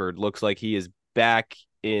 Stafford looks like he is back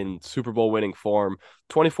in Super Bowl winning form.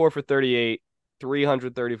 24 for 38,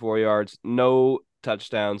 334 yards, no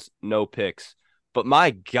touchdowns, no picks. But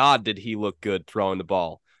my God, did he look good throwing the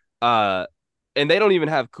ball. And they don't even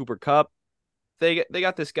have Cooper Kupp. They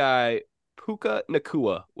got this guy Puka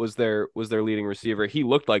Nakua was their leading receiver. He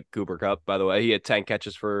looked like Cooper Kupp, by the way. He had 10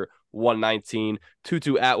 catches for 119.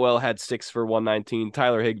 Tutu Atwell had 6 for 119.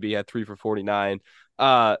 Tyler Higbee had 3 for 49.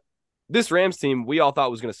 This Rams team we all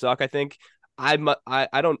thought was going to suck. I think I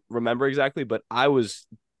don't remember exactly, but I was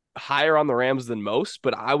higher on the Rams than most,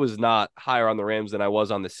 but I was not higher on the Rams than I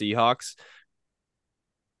was on the Seahawks.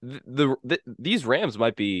 These Rams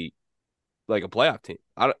might be like a playoff team.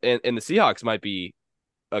 And the Seahawks might be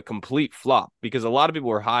a complete flop because a lot of people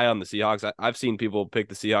were high on the Seahawks. I've seen people pick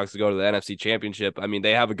the Seahawks to go to the NFC Championship. I mean,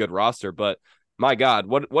 they have a good roster, but my God,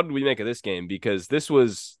 what did we make of this game? Because this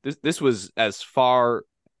was as far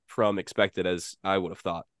from expected as I would have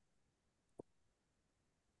thought.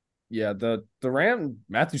 yeah, the Ram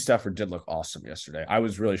Matthew Stafford did look awesome yesterday. I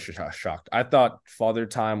was really shocked. I thought Father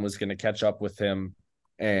Time was going to catch up with him,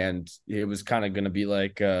 and it was kind of going to be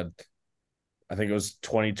like I think it was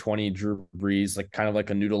 2020 Drew Brees, like kind of like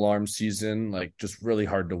a noodle arm season, like just really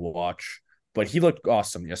hard to watch. But he looked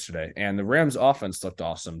awesome yesterday, and the Rams offense looked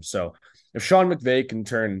awesome. So if Sean McVay can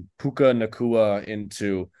turn Puka Nakua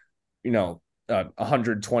into, a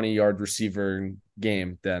 120-yard receiver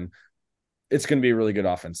game, then it's going to be a really good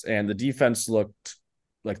offense. And the defense looked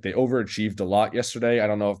like they overachieved a lot yesterday. I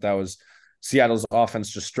don't know if that was Seattle's offense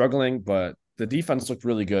just struggling, but the defense looked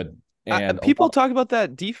really good. And People talk about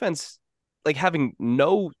that defense like having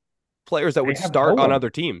no players that they would have no start on one. other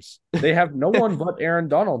teams. They have no one but Aaron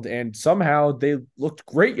Donald, and somehow they looked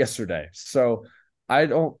great yesterday. So I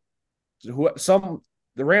don't.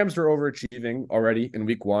 The Rams are overachieving already in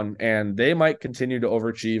week 1, and they might continue to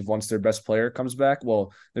overachieve once their best player comes back.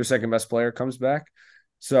 Well, their second best player comes back.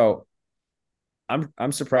 So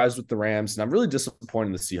I'm surprised with the Rams, and I'm really disappointed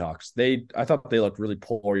in the Seahawks. I thought they looked really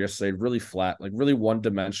poor yesterday, really flat, like really one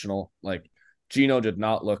dimensional. Like Geno did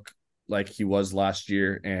not look like he was last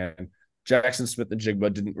year, and Jackson Smith and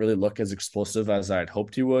Jigba didn't really look as explosive as I had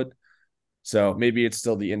hoped he would. So maybe it's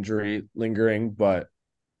still the injury lingering, but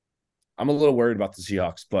I'm a little worried about the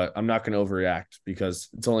Seahawks, but I'm not going to overreact because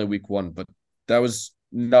it's only week 1. But that was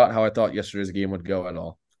not how I thought yesterday's game would go at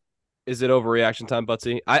all. Is it overreaction time,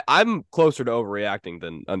 Butsy? I'm closer to overreacting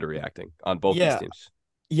than underreacting on both these teams.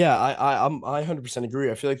 Yeah, I 100% agree.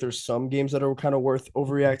 I feel like there's some games that are kind of worth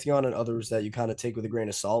overreacting on, and others that you kind of take with a grain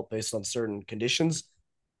of salt based on certain conditions.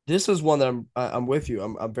 This is one that I'm with you.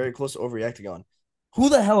 I'm very close to overreacting on. Who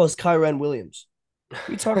the hell is Kyren Williams?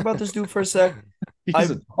 Can we talk about this dude for a sec? He's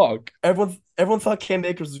a dog. Everyone thought Cam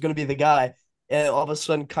Akers was going to be the guy, and all of a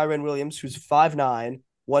sudden Kyren Williams, who's 5'9",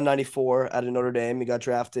 194 out of Notre Dame, he got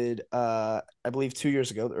drafted, I believe 2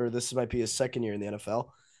 years ago, or this might be his second year in the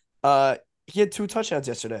NFL. He had 2 touchdowns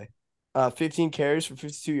yesterday, 15 carries for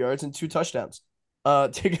 52 yards and 2 touchdowns,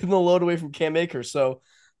 taking the load away from Cam Akers. So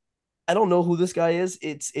I don't know who this guy is.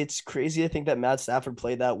 It's crazy. I think that Matt Stafford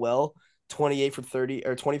played that well, 28 for 30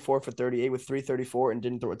 or 24 for 38 with 334 and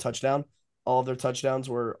didn't throw a touchdown. All of their touchdowns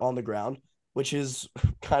were on the ground, which is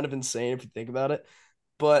kind of insane if you think about it.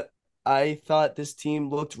 But I thought this team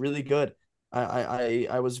looked really good.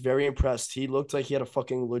 I was very impressed. He looked like he had a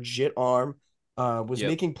fucking legit arm. Was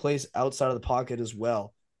making plays outside of the pocket as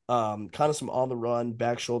well. Kind of some on the run,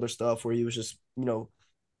 back shoulder stuff where he was just,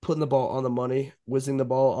 putting the ball on the money, whizzing the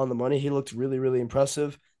ball on the money. He looked really, really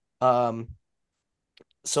impressive.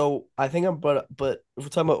 So I think but if we're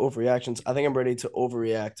talking about overreactions, I think I'm more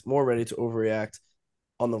ready to overreact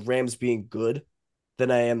on the Rams being good than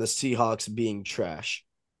I am the Seahawks being trash.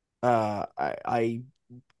 I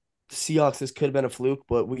Seahawks, this could have been a fluke,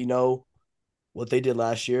 but we know what they did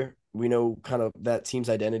last year. We know kind of that team's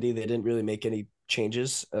identity. They didn't really make any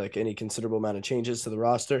changes, like any considerable amount of changes to the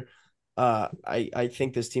roster. I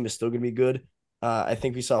think this team is still going to be good. I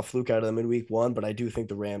think we saw a fluke out of them in week 1, but I do think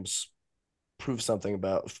the Rams prove something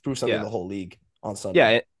to the whole league on Sunday.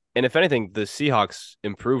 Yeah, and if anything, the Seahawks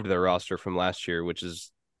improved their roster from last year, which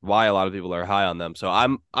is why a lot of people are high on them. So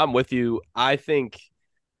I'm with you. I think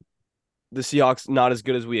the Seahawks not as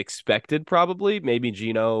good as we expected, probably. Maybe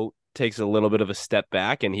Geno takes a little bit of a step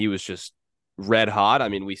back, and he was just red hot. I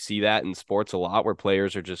mean, we see that in sports a lot where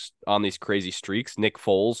players are just on these crazy streaks. Nick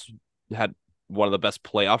Foles had one of the best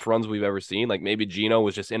playoff runs we've ever seen. Like maybe Geno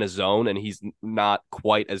was just in a zone and he's not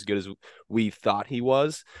quite as good as we thought he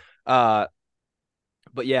was. But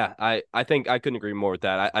yeah, I think I couldn't agree more with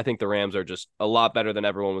that. I think the Rams are just a lot better than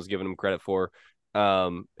everyone was giving them credit for.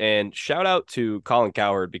 And shout out to Colin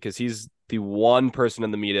Cowherd because he's the one person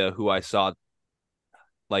in the media who I saw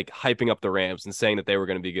like hyping up the Rams and saying that they were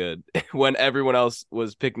going to be good when everyone else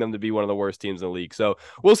was picking them to be one of the worst teams in the league. So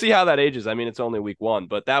we'll see how that ages. I mean, it's only week 1,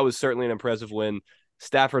 but that was certainly an impressive win.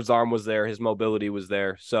 Stafford's arm was there. His mobility was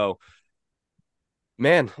there. So,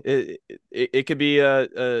 man, it could be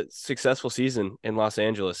a successful season in Los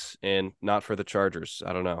Angeles and not for the Chargers.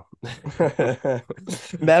 I don't know.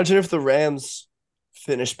 Imagine if the Rams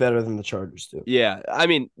finished better than the Chargers do. Yeah, I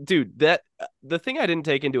mean, dude, the thing I didn't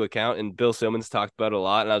take into account, and Bill Simmons talked about it a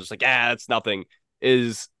lot, and I was just like, that's nothing,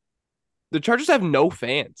 is the Chargers have no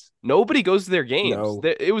fans. Nobody goes to their games. No.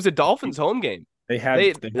 It was a Dolphins home game. They had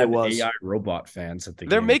AI robot fans at the game.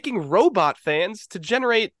 They're making robot fans to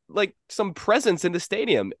generate like some presence in the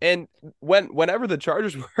stadium. And whenever the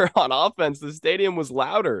Chargers were on offense, the stadium was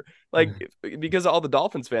louder, like because of all the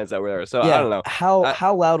Dolphins fans that were there. So yeah, I don't know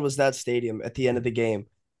how loud was that stadium at the end of the game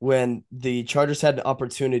when the Chargers had an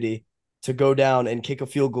opportunity to go down and kick a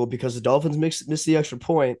field goal because the Dolphins missed the extra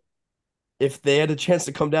point. If they had a chance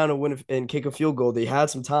to come down and win and kick a field goal, they had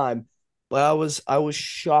some time. But I was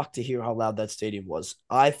shocked to hear how loud that stadium was.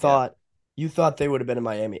 You thought they would have been in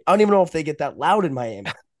Miami. I don't even know if they get that loud in Miami.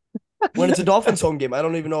 When it's a Dolphins home game, I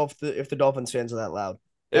don't even know if the Dolphins fans are that loud.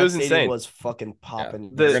 It was insane. It was fucking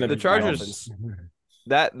popping. Yeah. The Chargers,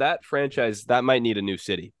 that franchise, that might need a new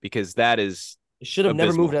city because that is it should have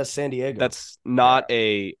never moved out of San Diego. That's not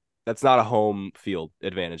a home field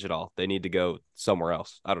advantage at all. They need to go somewhere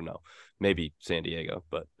else. I don't know. Maybe San Diego,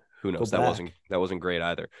 but who knows? Go That wasn't great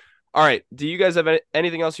either. All right. Do you guys have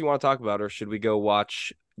anything else you want to talk about, or should we go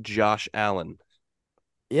watch Josh Allen?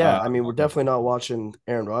 Yeah, I mean, we're definitely not watching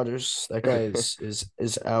Aaron Rodgers. That guy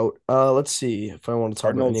is out. Let's see if I want to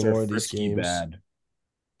talk about any Cardinals are more of these frisky games. bad.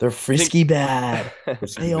 They're You think frisky bad.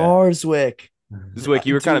 Frisky They bad. are, Zwick. Zwick,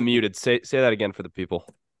 you were kind of Dude, muted. Say that again for the people.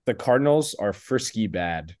 The Cardinals are frisky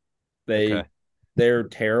bad. Okay. They're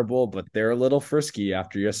terrible, but they're a little frisky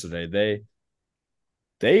after yesterday.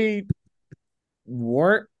 They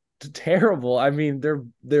weren't terrible. I mean,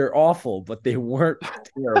 they're awful, but they weren't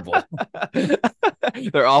terrible.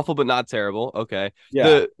 They're awful, but not terrible. Okay.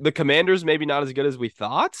 Yeah, The Commanders maybe not as good as we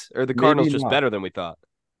thought, or the maybe Cardinals just not. better than we thought.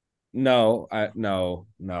 No.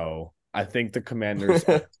 I think the Commanders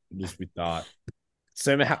are just we thought.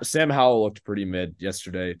 Sam Howell looked pretty mid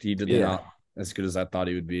yesterday. He did Yeah. not as good as I thought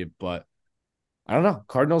he would be, but I don't know.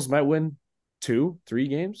 Cardinals might win 2-3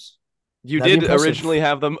 games. You That'd be did impressive. originally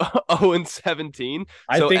have them 0-17.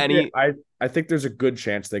 I think there's a good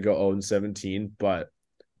chance they go 0-17, but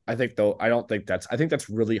I think that's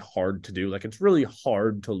really hard to do. Like it's really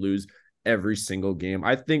hard to lose every single game.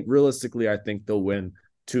 I think realistically, I think they'll win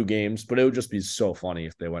 2 games, but it would just be so funny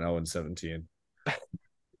if they went 0-17.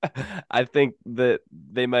 I think that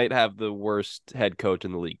they might have the worst head coach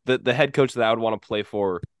in the league. The head coach that I would want to play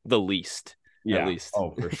for the least. Yeah. At least.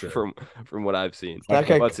 Oh, for sure. From what I've seen. That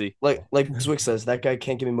guy, Let's see. like Zwick says, that guy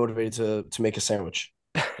can't get me motivated to make a sandwich.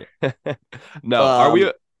 No, are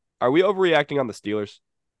we overreacting on the Steelers?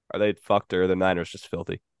 Are they fucked or are the Niners just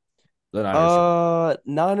filthy? The Niners.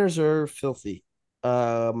 Niners are filthy.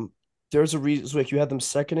 There's a reason, Zwick, you had them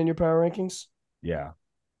second in your power rankings. Yeah.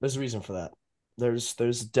 There's a reason for that. There's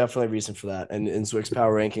definitely a reason for that. And Zwick's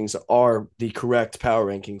power rankings are the correct power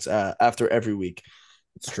rankings after every week.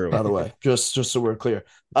 It's true. By the way, just so we're clear.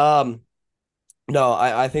 No,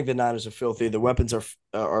 I think the Niners are filthy. The weapons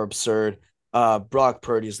are absurd. Brock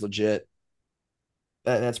Purdy is legit.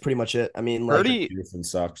 That's pretty much it. I mean, like Purdy Peterson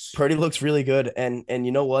sucks. Purdy looks really good, and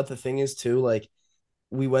you know what? The thing is too, like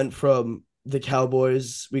we went from the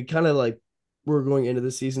Cowboys. We kind of like we're going into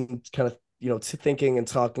the season, kind of thinking and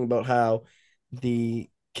talking about how the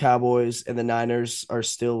Cowboys and the Niners are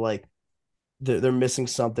still like they're missing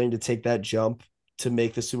something to take that jump to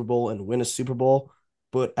make the Super Bowl and win a Super Bowl.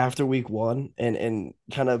 But after week one and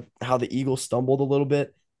kind of how the Eagles stumbled a little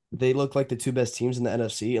bit, they look like the two best teams in the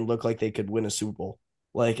NFC and look like they could win a Super Bowl.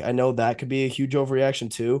 Like I know that could be a huge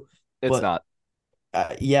overreaction too. it's But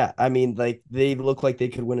not. yeah, I mean, like they look like they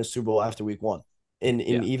could win a Super Bowl after week one. And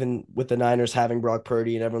Yeah. even with the Niners having Brock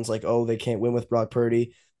Purdy and everyone's like, oh, they can't win with Brock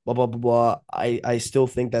Purdy, blah, blah, blah, blah. I still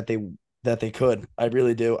think that they could. I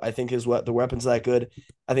really do. I think the weapon's that good.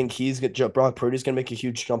 I think Brock Purdy's gonna make a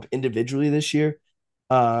huge jump individually this year,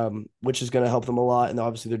 which is gonna help them a lot. And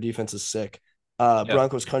obviously their defense is sick.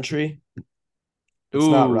 Broncos country, it's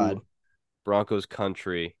not Ooh, ride. Broncos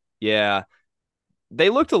country. Yeah. They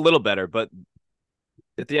looked a little better, but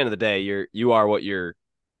at the end of the day, you are what your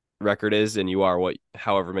record is, and you are what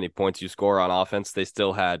however many points you score on offense. They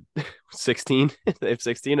still had 16. They have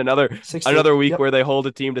 16. Another 16, week yep. where they hold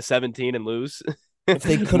a team to 17 and lose. If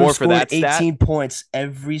they could More have for scored that stat. 18 points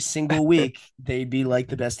every single week, they'd be like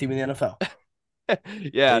the best team in the NFL.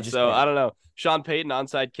 Yeah, They just so can't. I don't know. Sean Payton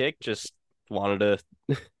onside kick just wanted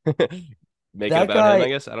to make it That about guy- him, I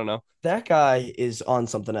guess. I don't know. That guy is on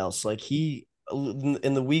something else. Like he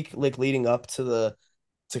in the week like leading up to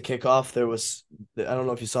kickoff, there was I don't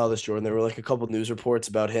know if you saw this, Jordan. There were like a couple news reports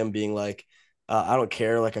about him being like, I don't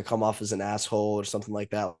care, like I come off as an asshole or something like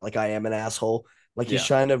that. Like I am an asshole. Like he's Yeah.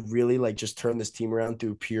 trying to really like just turn this team around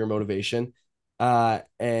through pure motivation,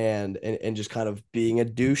 and just kind of being a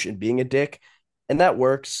douche and being a dick, and that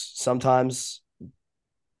works sometimes.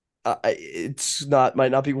 It's not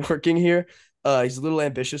might not be working here. He's a little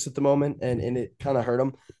ambitious at the moment, and it kind of hurt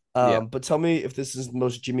him. Yeah. But tell me if this is the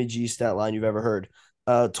most Jimmy G stat line you've ever heard.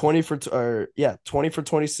 20 for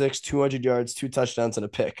 26, 200 yards, 2 touchdowns, and a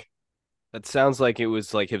pick. That sounds like it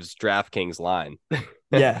was like his DraftKings line.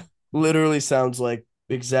 Yeah, literally sounds like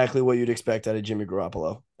exactly what you'd expect out of Jimmy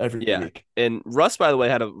Garoppolo every Yeah. week. And Russ, by the way,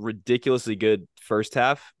 had a ridiculously good first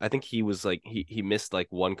half. I think he was like he missed like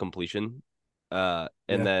one completion, and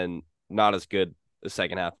Yeah. then not as good the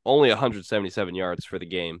second half. Only 177 yards for the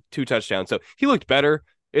game, 2 touchdowns. So he looked better.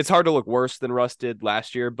 It's hard to look worse than Russ did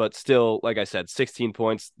last year, but still, like I said, 16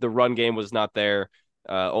 points. The run game was not there.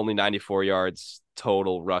 Only 94 yards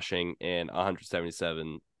total rushing and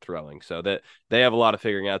 177 throwing. So that they have a lot of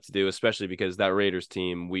figuring out to do, especially because that Raiders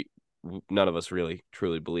team, none of us really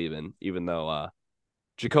truly believe in, even though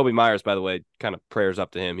Jacoby Myers, by the way, kind of prayers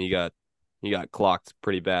up to him. He got clocked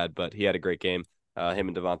pretty bad, but he had a great game. Him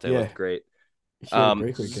and Devontae Yeah. looked great. He had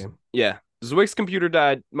a great game. Yeah. Zwick's computer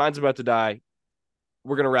died. Mine's about to die.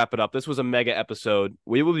 We're going to wrap it up. This was a mega episode.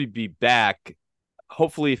 We will be back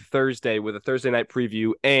hopefully Thursday with a Thursday night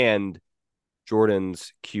preview and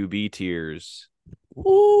Jordan's QB tiers.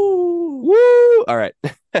 Woo! Woo! All right.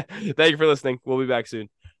 Thank you for listening. We'll be back soon.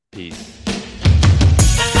 Peace.